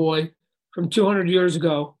cowboy from 200 years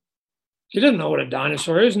ago. He doesn't know what a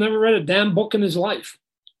dinosaur is, never read a damn book in his life,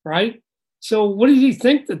 right? So what does he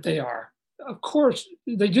think that they are? Of course,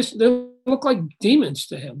 they look like demons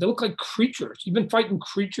to him. They look like creatures. He's been fighting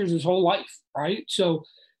creatures his whole life, right? So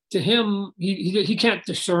to him, he can't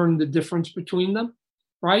discern the difference between them.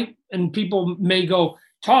 Right? And people may go,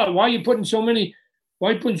 Todd, why are you putting so many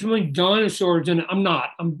dinosaurs in it? I'm not.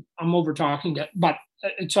 I'm over talking it. But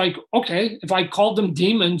it's like, okay, if I called them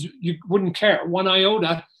demons, you wouldn't care one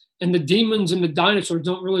iota. And the demons and the dinosaurs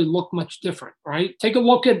don't really look much different, right? Take a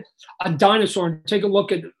look at a dinosaur and take a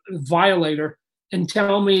look at Violator and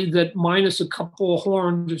tell me that minus a couple of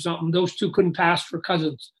horns or something, those two couldn't pass for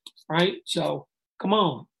cousins, right? So come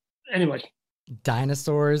on. Anyway.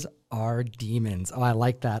 Dinosaurs are demons. Oh, I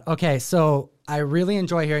like that. Okay, so I really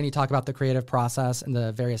enjoy hearing you talk about the creative process and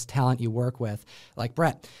the various talent you work with, like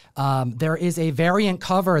Brett. There is a variant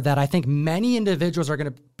cover that I think many individuals are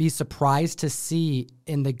going to be surprised to see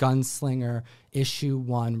in the Gunslinger issue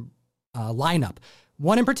 1 lineup.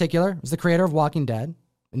 One in particular was the creator of Walking Dead,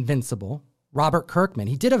 Invincible, Robert Kirkman.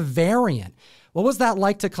 He did a variant. What was that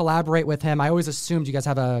like to collaborate with him? I always assumed you guys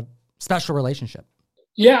have a special relationship.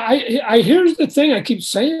 Yeah, I here's the thing I keep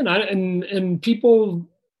saying, and people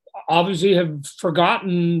obviously have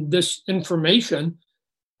forgotten this information.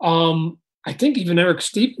 I think even Eric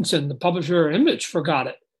Stevenson, the publisher of Image, forgot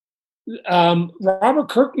it. Robert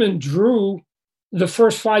Kirkman drew the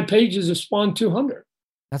first 5 pages of Spawn 200.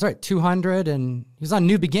 That's right, 200, and he was on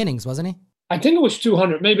New Beginnings, wasn't he? I think it was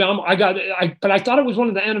 200. Maybe but I thought it was one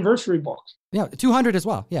of the anniversary books. Yeah, 200 as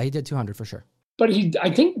well. Yeah, he did 200 for sure. But I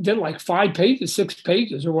think did like 5 pages, 6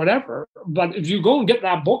 pages, or whatever. But if you go and get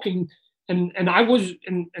that book, and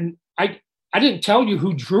I didn't tell you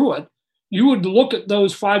who drew it, you would look at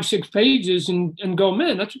those 5, 6 pages and go,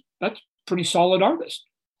 man, that's pretty solid artist.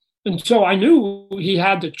 And so I knew he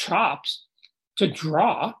had the chops to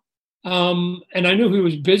draw, and I knew he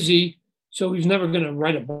was busy, so he's never going to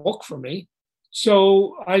write a book for me.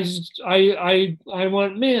 So I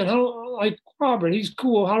went, man, how, like, Robert, he's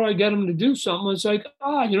cool. How do I get him to do something? It's like,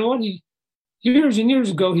 you know what? Years and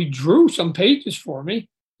years ago, he drew some pages for me.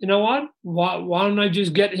 You know what? Why don't I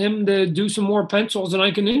just get him to do some more pencils and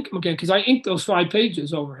I can ink them again? Because I inked those 5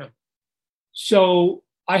 pages over him. So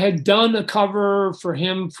I had done a cover for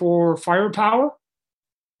him for Firepower.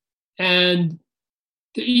 And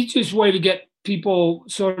the easiest way to get people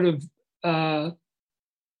sort of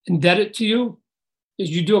indebted to you is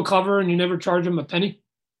you do a cover and you never charge them a penny,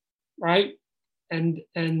 right? And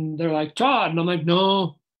they're like, Todd, and I'm like,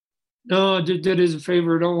 no, that is a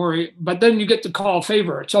favor, don't worry. But then you get to call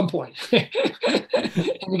favor at some point, and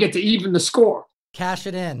you get to even the score. Cash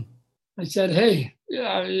it in. I said, hey,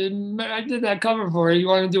 yeah, I did that cover for you. You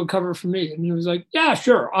want to do a cover for me? And he was like, yeah,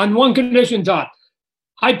 sure. On one condition, Todd.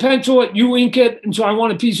 I pencil it, you ink it, and so I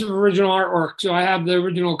want a piece of original artwork, so I have the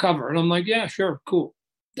original cover. And I'm like, yeah, sure, cool.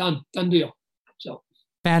 Done deal. So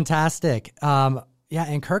fantastic. Yeah,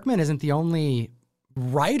 and Kirkman isn't the only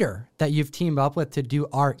writer that you've teamed up with to do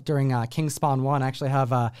art during King Spawn 1. I actually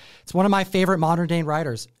have, it's one of my favorite modern day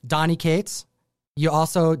writers, Donny Cates. You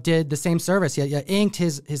also did the same service. You inked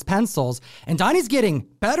his pencils, and Donnie's getting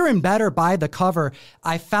better and better by the cover.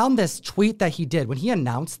 I found this tweet that he did when he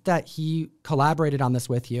announced that he collaborated on this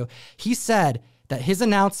with you. He said that his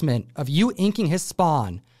announcement of you inking his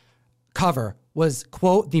Spawn cover was,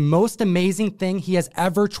 quote, the most amazing thing he has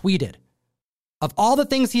ever tweeted. Of all the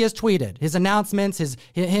things he has tweeted, his announcements,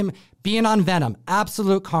 him being on Venom,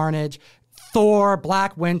 Absolute Carnage, Thor,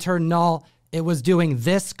 Black Winter, Null, it was doing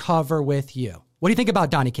this cover with you. What do you think about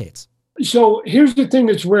Donny Cates? So here's the thing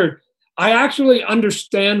that's weird. I actually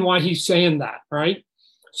understand why he's saying that, right?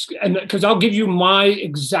 And because I'll give you my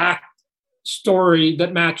exact story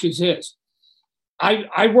that matches his.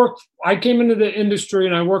 I came into the industry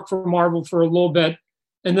and I worked for Marvel for a little bit,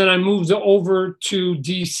 and then I moved over to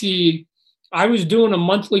DC. I was doing a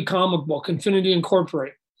monthly comic book, Infinity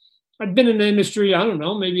Incorporated. I'd been in the industry, I don't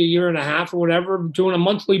know, maybe a year and a half or whatever, doing a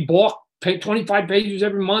monthly book, pay 25 pages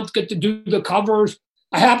every month, get to do the covers.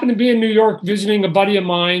 I happened to be in New York visiting a buddy of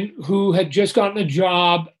mine who had just gotten a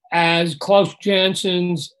job as Klaus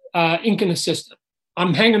Jansson's inking assistant.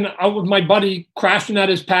 I'm hanging out with my buddy, crashing at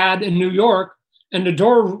his pad in New York, and the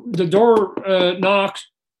door knocks,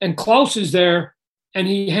 and Klaus is there, and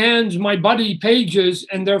he hands my buddy pages,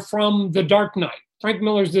 and they're from The Dark Knight, Frank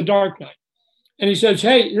Miller's The Dark Knight. And he says,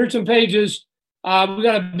 hey, here's some pages. We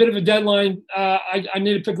got a bit of a deadline. I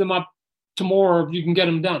need to pick them up tomorrow if you can get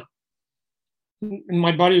them done. And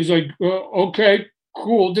my buddy was like, okay,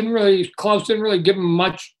 cool. Klaus didn't really give him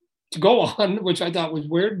much to go on, which I thought was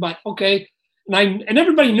weird, but okay. And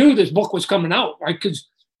everybody knew this book was coming out, right? Because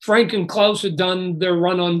Frank and Klaus had done their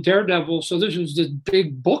run on Daredevil, so this was this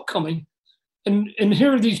big book coming. And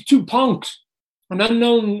here are these two punks, an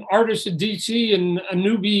unknown artist at DC and a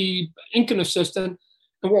newbie inking assistant,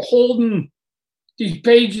 and we're holding these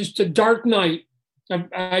pages to Dark Knight.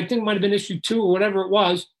 I think it might have been issue 2 or whatever it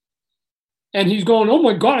was. And he's going, oh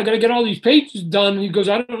my God, I got to get all these pages done. And he goes,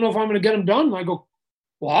 I don't know if I'm going to get them done. And I go,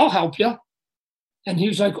 well, I'll help you. And he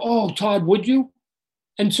was like, oh, Todd, would you?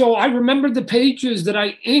 And so I remembered the pages that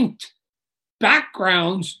I inked,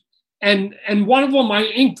 backgrounds, and one of them I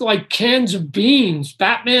inked like cans of beans.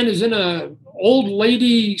 Batman is in a old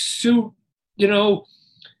lady suit,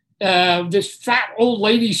 this fat old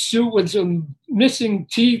lady suit with some missing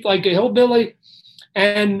teeth like a hillbilly.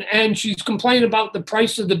 And she's complaining about the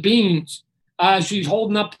price of the beans. She's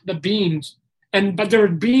holding up the beans. but there were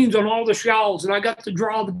beans on all the shelves, and I got to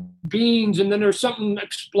draw the beans, and then there's something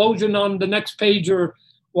explosion on the next page or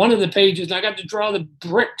one of the pages, and I got to draw the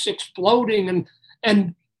bricks exploding,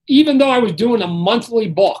 and even though I was doing a monthly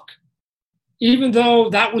book, even though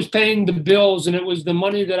that was paying the bills and it was the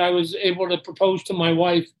money that I was able to propose to my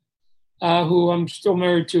wife, who I'm still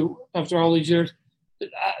married to after all these years,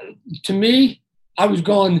 to me, I was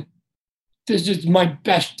going, this is my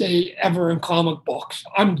best day ever in comic books.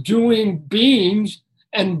 I'm doing beans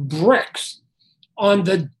and bricks on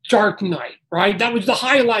the Dark Knight, right? That was the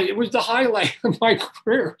highlight. It was the highlight of my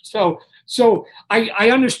career. So I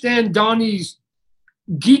understand Donnie's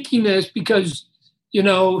geekiness because, you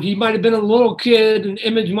know, he might have been a little kid and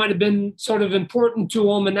Image might have been sort of important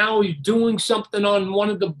to him. And now he's doing something on one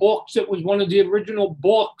of the books that was one of the original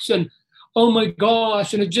books. And oh my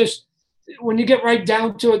gosh. And it just, when you get right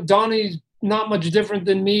down to it, Donnie's not much different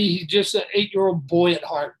than me. He's just an 8-year-old boy at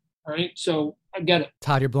heart. Right. So I get it.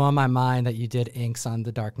 Todd, you're blowing my mind that you did inks on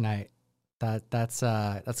the Dark Knight. That's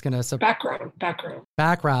going to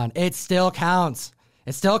background. It still counts.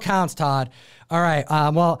 It still counts, Todd. All right.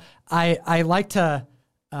 Well, I like to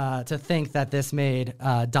think that this made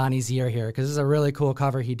Donnie's year here because this is a really cool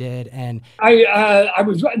cover he did. And I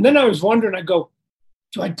was wondering, I go,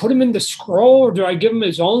 do I put him in the scroll or do I give him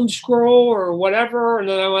his own scroll or whatever? And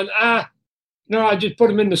then I went, no, I just put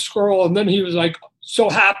him in the scroll. And then he was like so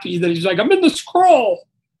happy that he's like, I'm in the scroll,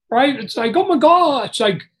 right? It's like, oh my gosh,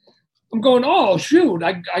 like I'm going, oh shoot,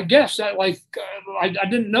 I guess that like I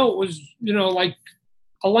didn't know it was, you know, like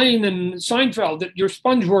Elaine and Seinfeld, that you're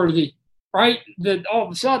sponge-worthy, right? That all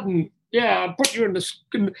of a sudden, yeah, I put you in the,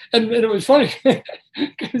 and it was funny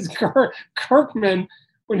because Kirkman,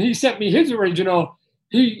 when he sent me his original,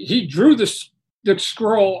 he drew the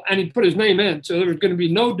scroll and he put his name in, so there was going to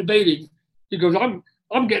be no debating. He goes,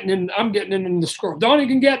 I'm getting in the scroll. Donnie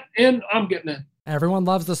can get in, I'm getting in. Everyone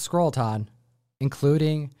loves the scroll, Todd,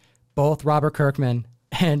 including both Robert Kirkman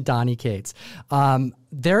and Donnie Cates.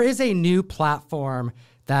 There is a new platform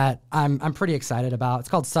that I'm pretty excited about. It's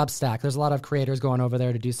called Substack. There's a lot of creators going over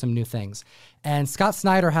there to do some new things. And Scott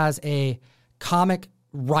Snyder has a comic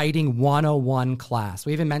writing 101 class.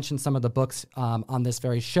 We even mentioned some of the books on this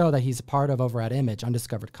very show that he's a part of over at Image,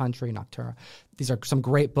 Undiscovered Country, Noctura. These are some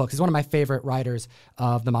great books. He's one of my favorite writers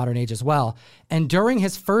of the modern age as well. And during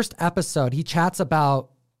his first episode, he chats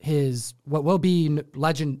about his, what will be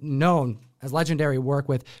known as legendary work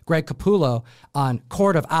with Greg Capullo on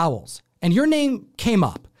Court of Owls. And your name came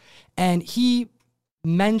up. And he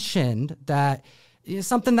mentioned that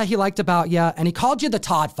something that he liked about you, and he called you the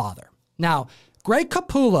Todd Father. Now, Greg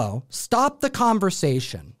Capullo stopped the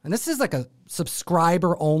conversation, and this is like a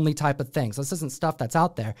subscriber-only type of thing, so this isn't stuff that's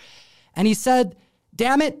out there. And he said,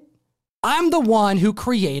 damn it, I'm the one who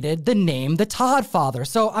created the name the Todd Father.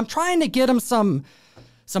 So I'm trying to get him some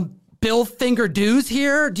Bill Finger dues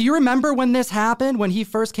here. Do you remember when this happened, when he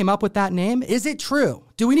first came up with that name? Is it true?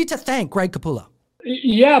 Do we need to thank Greg Capullo?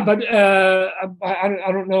 Yeah, but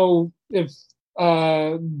I don't know if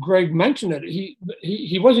Greg mentioned it.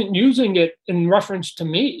 He wasn't using it in reference to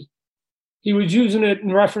me. He was using it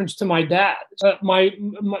in reference to my dad. My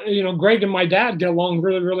Greg and my dad get along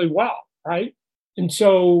really, really well, right? And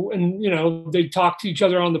so, they talk to each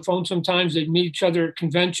other on the phone sometimes. They meet each other at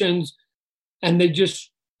conventions, and they just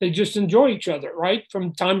enjoy each other, right?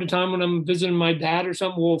 From time to time when I'm visiting my dad or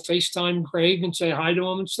something, we'll FaceTime Greg and say hi to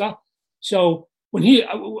him and stuff. So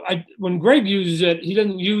when Greg uses it, he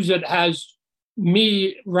doesn't use it as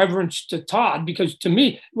me reverence to Todd, because to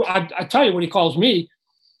me, I tell you what he calls me.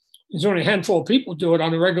 There's only a handful of people do it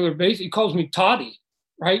on a regular basis. He calls me Toddy,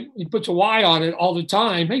 right? He puts a Y on it all the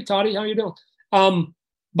time. Hey, Toddy, how you doing?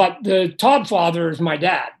 But the Todd Father is my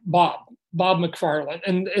dad, Bob McFarlane.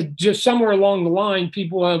 And it just somewhere along the line,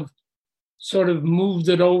 people have sort of moved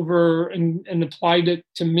it over and applied it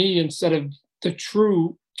to me instead of the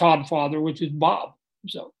true Todd Father, which is Bob.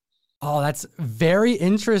 So. Oh, that's very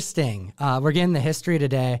interesting. We're getting the history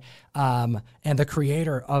today and the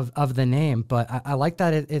creator of the name, but I like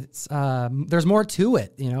that it's there's more to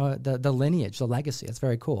it, the lineage, the legacy. It's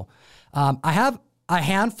very cool. I have a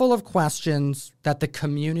handful of questions that the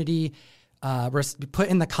community put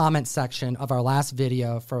in the comment section of our last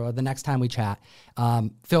video for the next time we chat.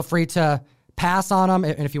 Feel free to pass on them,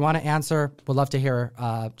 and if you want to answer, we'd love to hear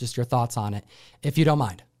just your thoughts on it, if you don't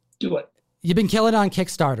mind. Do it. You've been killing it on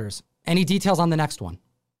Kickstarters. Any details on the next one?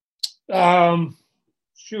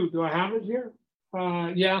 Shoot, do I have it here?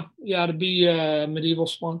 Yeah, to be Medieval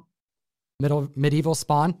Spawn. Medieval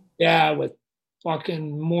Spawn? Yeah, with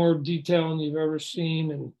fucking more detail than you've ever seen,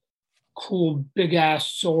 and cool big ass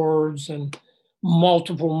swords and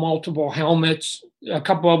multiple helmets. A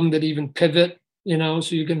couple of them that even pivot,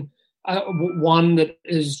 so you can, one that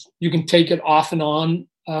is, you can take it off and on.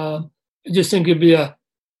 I just think it'd be a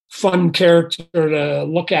fun character to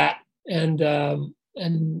look at and have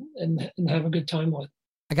a good time with.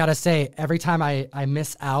 I gotta say, every time I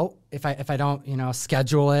miss out, if I don't,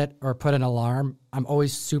 schedule it or put an alarm, I'm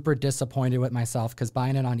always super disappointed with myself, because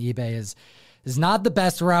buying it on eBay is not the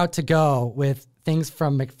best route to go with things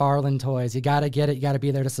from McFarlane Toys. You gotta get it. You gotta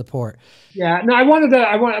be there to support. Yeah, no, we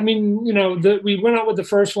went out with the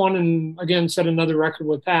first one and again set another record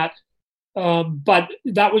with that. But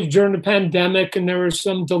that was during the pandemic, and there were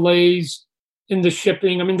some delays in the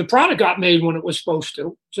shipping. I mean, the product got made when it was supposed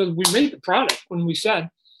to, so we made the product when we said.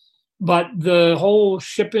 But the whole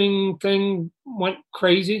shipping thing went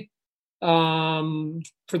crazy, for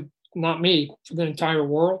not me, for the entire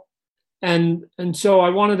world. And so I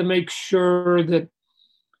wanted to make sure that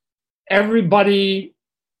everybody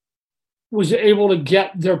was able to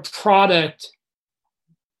get their product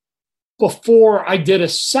before I did a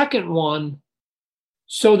second one,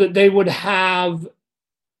 so that they would have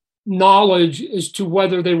knowledge as to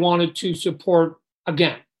whether they wanted to support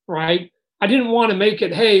again, right? I didn't want to make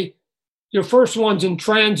it, hey, your first one's in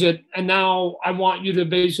transit, and now I want you to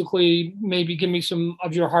basically maybe give me some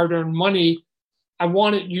of your hard-earned money. I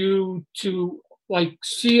wanted you to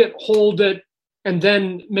see it, hold it, and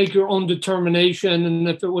then make your own determination. And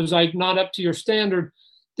if it was not up to your standard,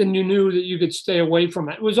 then you knew that you could stay away from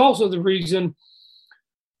it. It was also the reason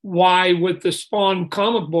why with the Spawn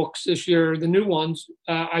comic books this year, the new ones,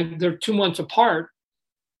 they're 2 months apart,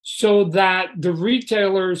 so that the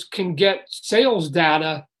retailers can get sales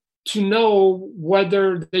data to know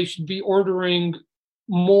whether they should be ordering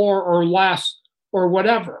more or less or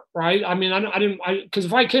whatever, right? I mean, because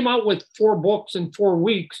if I came out with 4 books in 4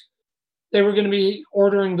 weeks, they were going to be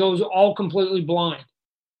ordering those all completely blind.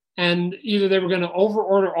 And either they were going to over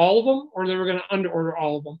order all of them, or they were going to under order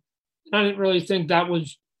all of them. And I didn't really think that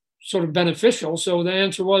was sort of beneficial. So the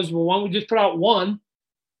answer was, well, why don't we just put out one,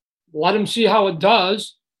 let them see how it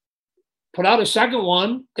does, put out a second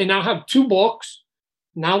one. They now have 2 books.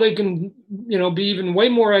 Now they can, be even way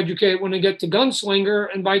more educated when they get to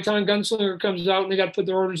Gunslinger. And by the time Gunslinger comes out and they got to put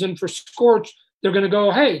their orders in for Scorch, they're going to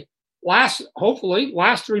go, hey, hopefully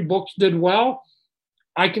last 3 books did well.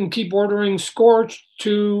 I can keep ordering Scorch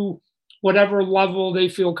to whatever level they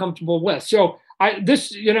feel comfortable with. So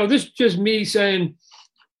this is just me saying,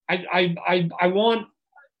 I want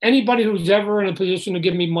anybody who's ever in a position to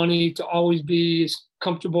give me money to always be as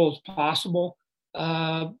comfortable as possible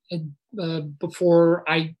before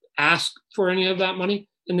I ask for any of that money.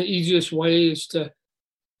 And the easiest way is to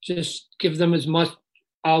just give them as much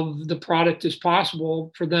of the product as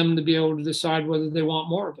possible for them to be able to decide whether they want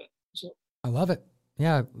more of it. So I love it.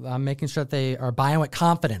 Yeah, I'm making sure that they are buying with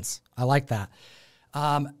confidence. I like that.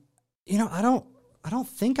 I don't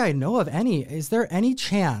think I know of any. Is there any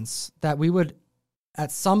chance that we would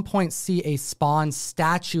at some point see a Spawn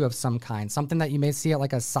statue of some kind, something that you may see at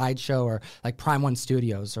like a sideshow or like Prime One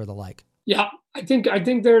Studios or the like? Yeah, I think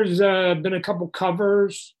there's been a couple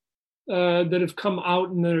covers that have come out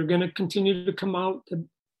and that are going to continue to come out that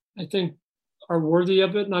I think are worthy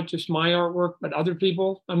of it. Not just my artwork, but other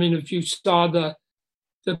people. I mean, if you saw the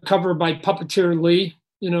cover by Puppeteer Lee,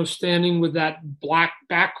 standing with that black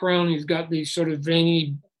background, he's got these sort of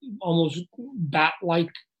veiny, almost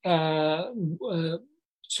bat-like sort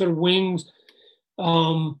of wings.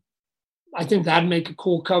 I think that'd make a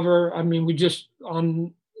cool cover. I mean, we just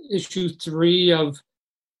on issue 3 of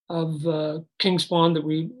King Spawn that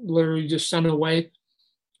we literally just sent away.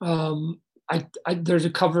 There's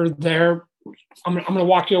a cover there. I'm gonna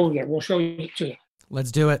walk you over there. We'll show you to you.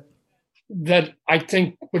 Let's do it. That I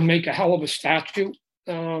think would make a hell of a statue.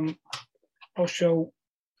 I'll show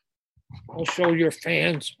your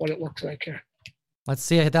fans what it looks like here. Let's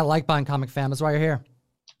see it. Hit that like button, Comic Fam. That's why you're here.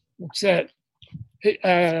 That's it.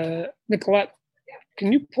 Hey, Nicolette,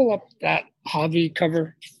 can you pull up that Javi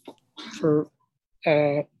cover for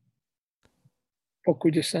book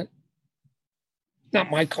we just sent? Not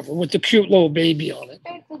my cover, with the cute little baby on it.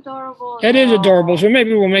 It's adorable. It is adorable. So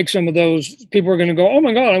maybe we'll make some of those. People are going to go, oh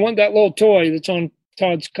my God, I want that little toy that's on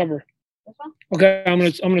Todd's cover. This one? Okay, I'm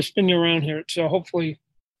gonna spin you around here. So hopefully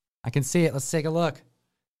I can see it. Let's take a look.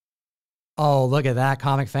 Oh, look at that,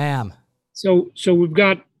 Comic Fam. So we've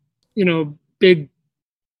got, big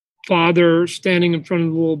father standing in front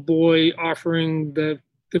of the little boy offering the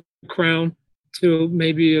crown to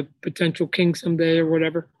maybe a potential king someday or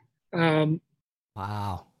whatever.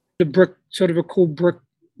 Wow. The brick, sort of a cool brick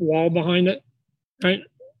wall behind it, right?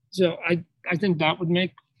 So I think that'd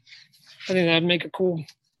make a cool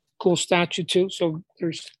statue too. So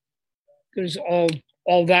there's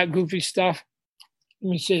all that goofy stuff. Let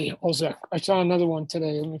me see. Also, I saw another one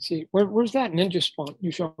today. Let me see. Where's that ninja spawn? You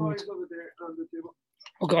show me. Oh, it's over there on the table.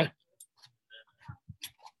 Okay.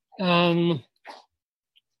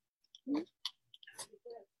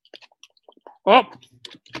 Well,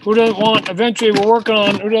 who doesn't want? Eventually, we're working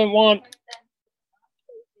on who doesn't want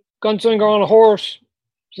Gunslinger on a Horse.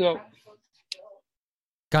 So,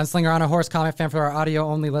 Gunslinger on a Horse comic fan for our audio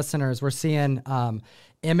only listeners. We're seeing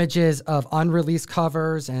images of unreleased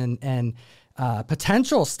covers and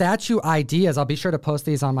potential statue ideas. I'll be sure to post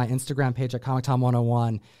these on my Instagram page at Comic Tom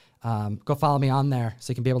 101. Go follow me on there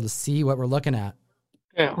so you can be able to see what we're looking at.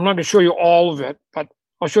 Yeah, I'm not going to show you all of it, but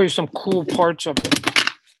I'll show you some cool parts of it.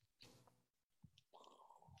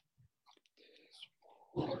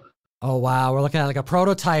 Oh, wow. We're looking at like a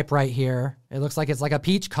prototype right here. It looks like it's like a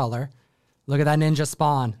peach color. Look at that ninja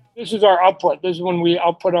spawn. This is our output. This is when we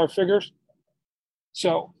output our figures.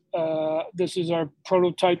 So this is our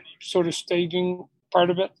prototype sort of staging part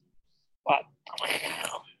of it. But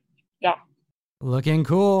yeah. Looking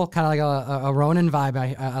cool. Kind of like a Ronin vibe.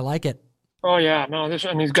 I like it. Oh yeah, no, this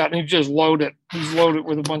one he's just loaded. He's loaded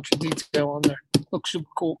with a bunch of detail on there. Looks super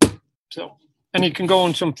cool. So, and he can go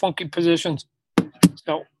in some funky positions.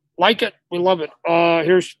 So, like it, we love it.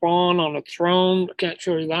 Here's Spawn on a throne. I can't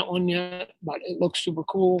show you that one yet, but it looks super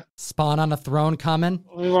cool. Spawn on a throne coming.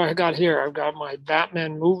 What I got here? I've got my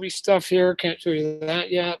Batman movie stuff here. Can't show you that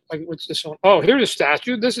yet. Like, what's this one? Oh, here's a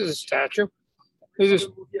statue. This is a statue. This is,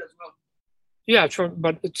 yeah,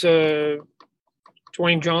 but it's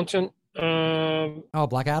Dwayne Johnson. Oh,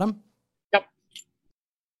 Black Adam? Yep.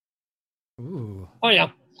 Ooh. Oh yeah.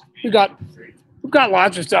 We've got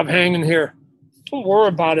lots of stuff hanging here. Don't worry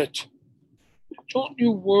about it. Don't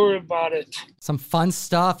you worry about it. Some fun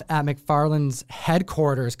stuff at McFarlane's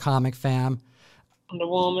headquarters, Comic Fam. Wonder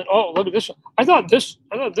Woman. Oh, look at this one. I thought this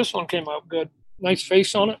one came out good. Nice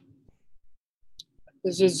face on it.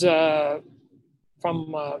 This is from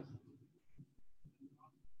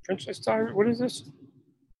Princess Diary. What is this?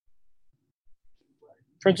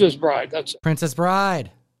 Princess Bride. That's it. Princess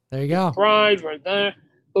Bride. There you go. Bride right there.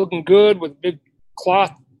 Looking good with big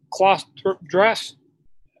cloth dress.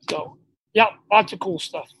 So, yeah, lots of cool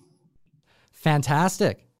stuff.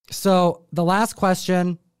 Fantastic. So the last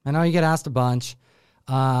question, I know you get asked a bunch,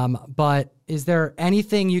 but is there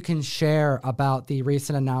anything you can share about the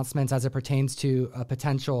recent announcements as it pertains to a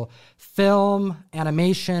potential film,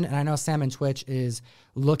 animation? And I know Sam and Twitch is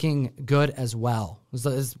looking good as well. This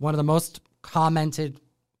is one of the most commented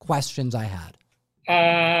questions I had.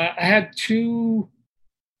 I had 2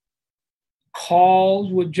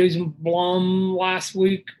 calls with Jason Blum last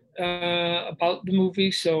week about the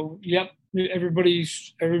movie. So, yep,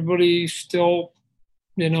 everybody's still,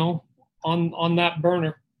 on that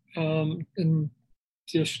burner and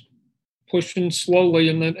just pushing slowly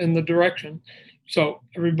in the direction. So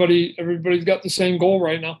everybody's got the same goal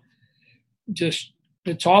right now. Just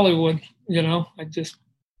it's Hollywood,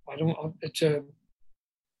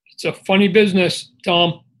 It's a funny business,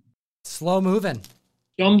 Tom. Slow moving.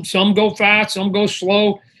 Some go fast, some go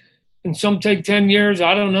slow, and some take 10 years.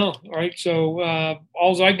 I don't know, right? So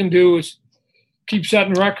all I can do is keep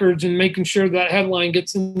setting records and making sure that headline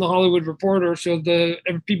gets in the Hollywood Reporter so the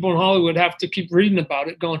people in Hollywood have to keep reading about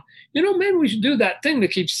it going, maybe we should do that thing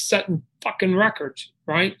that keeps setting fucking records,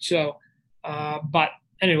 right? So, but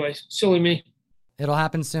anyways, silly me. It'll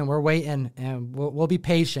happen soon. We're waiting, and we'll be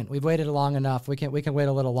patient. We've waited long enough. We can wait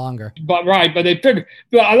a little longer. But they figure.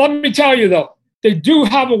 But let me tell you though, they do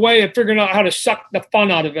have a way of figuring out how to suck the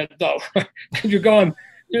fun out of it though.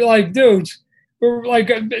 You're like, dudes, we're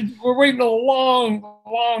waiting a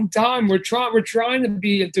long time. We're trying to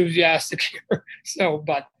be enthusiastic here. So,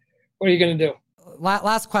 but what are you gonna do?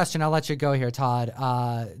 Last question. I'll let you go here, Todd.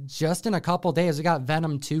 Just in a couple days, we got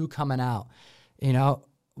Venom 2 coming out.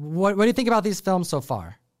 What do you think about these films so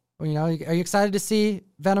far? Are you excited to see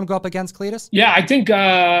Venom go up against Cletus? Yeah, I think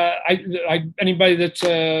anybody that's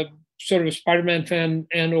sort of a Spider-Man fan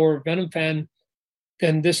and or Venom fan,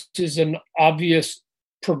 then this is an obvious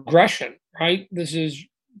progression, right? This is,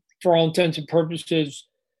 for all intents and purposes,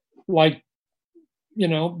 like,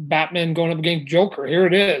 Batman going up against Joker. Here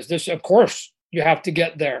it is. This, of course, you have to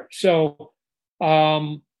get there. So,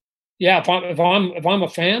 yeah, if I'm a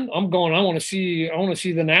fan, I'm going. I want to see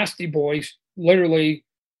the Nasty Boys literally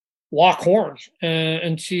lock horns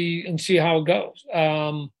and see how it goes.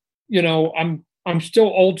 I'm still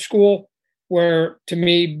old school, where to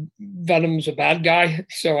me Venom's a bad guy,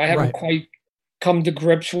 so I haven't quite come to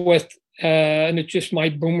grips with, and it's just my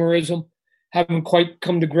boomerism. Haven't quite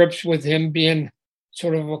come to grips with him being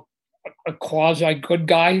sort of a quasi good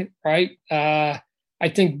guy, right? I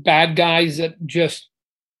think bad guys that just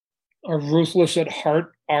ruthless at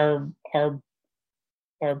heart are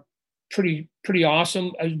pretty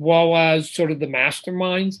awesome, as well as sort of the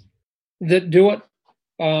masterminds that do it.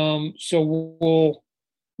 So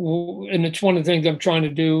and it's one of the things I'm trying to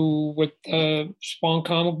do with Spawn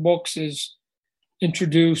comic books is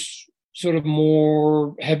introduce sort of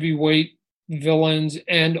more heavyweight villains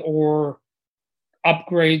and or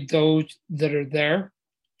upgrade those that are there,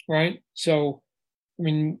 right? So, I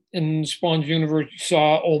mean, in Spawn's universe, you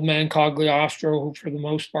saw Old Man Cagliostro, who for the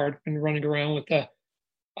most part has been running around with a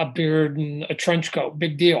beard and a trench coat,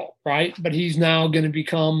 big deal, right? But he's now going to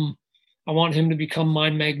become, I want him to become my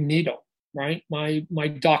Magneto, right? My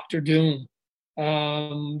Doctor Doom.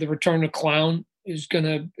 The Return of Clown is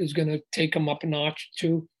gonna take him up a notch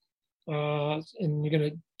too, and you're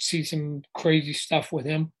gonna see some crazy stuff with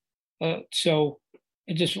him. So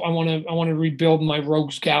I want to rebuild my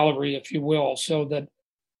rogues gallery, if you will, so that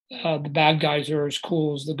the bad guys are as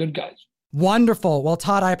cool as the good guys. Wonderful. Well,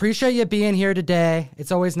 Todd, I appreciate you being here today.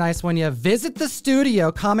 It's always nice when you visit the studio.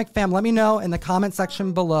 Comic Fam, let me know in the comment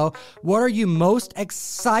section below, what are you most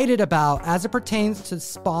excited about as it pertains to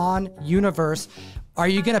Spawn universe? Are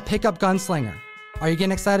you going to pick up Gunslinger? Are you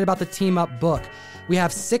getting excited about the team up book? We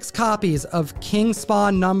have 6 copies of King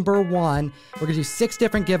Spawn #1. We're going to do 6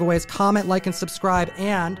 different giveaways. Comment, like, and subscribe.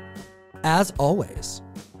 And as always,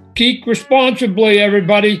 geek responsibly,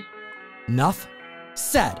 everybody. Enough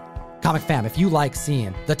said. Comic Fam, if you like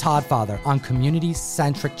seeing the Todd Father on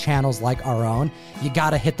community-centric channels like our own, you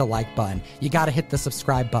gotta hit the like button. You gotta hit the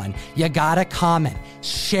subscribe button. You gotta comment.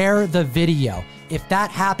 Share the video. If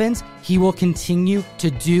that happens, he will continue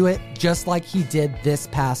to do it just like he did this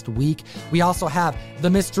past week. We also have the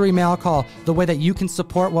mystery mail call, the way that you can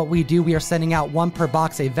support what we do. We are sending out 1 per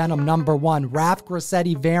box, a Venom #1, Raph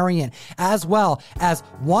Grassetti variant, as well as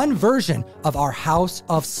 1 version of our House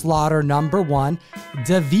of Slaughter #1,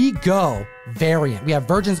 DeVigo variant. We have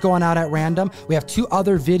versions going out at random. We have 2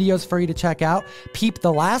 other videos for you to check out. Peep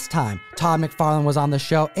the last time Todd McFarlane was on the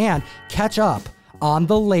show and catch up on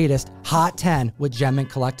the latest Hot 10 with Gem Mint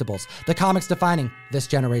Collectibles, the comics defining this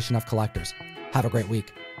generation of collectors. Have a great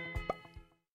week.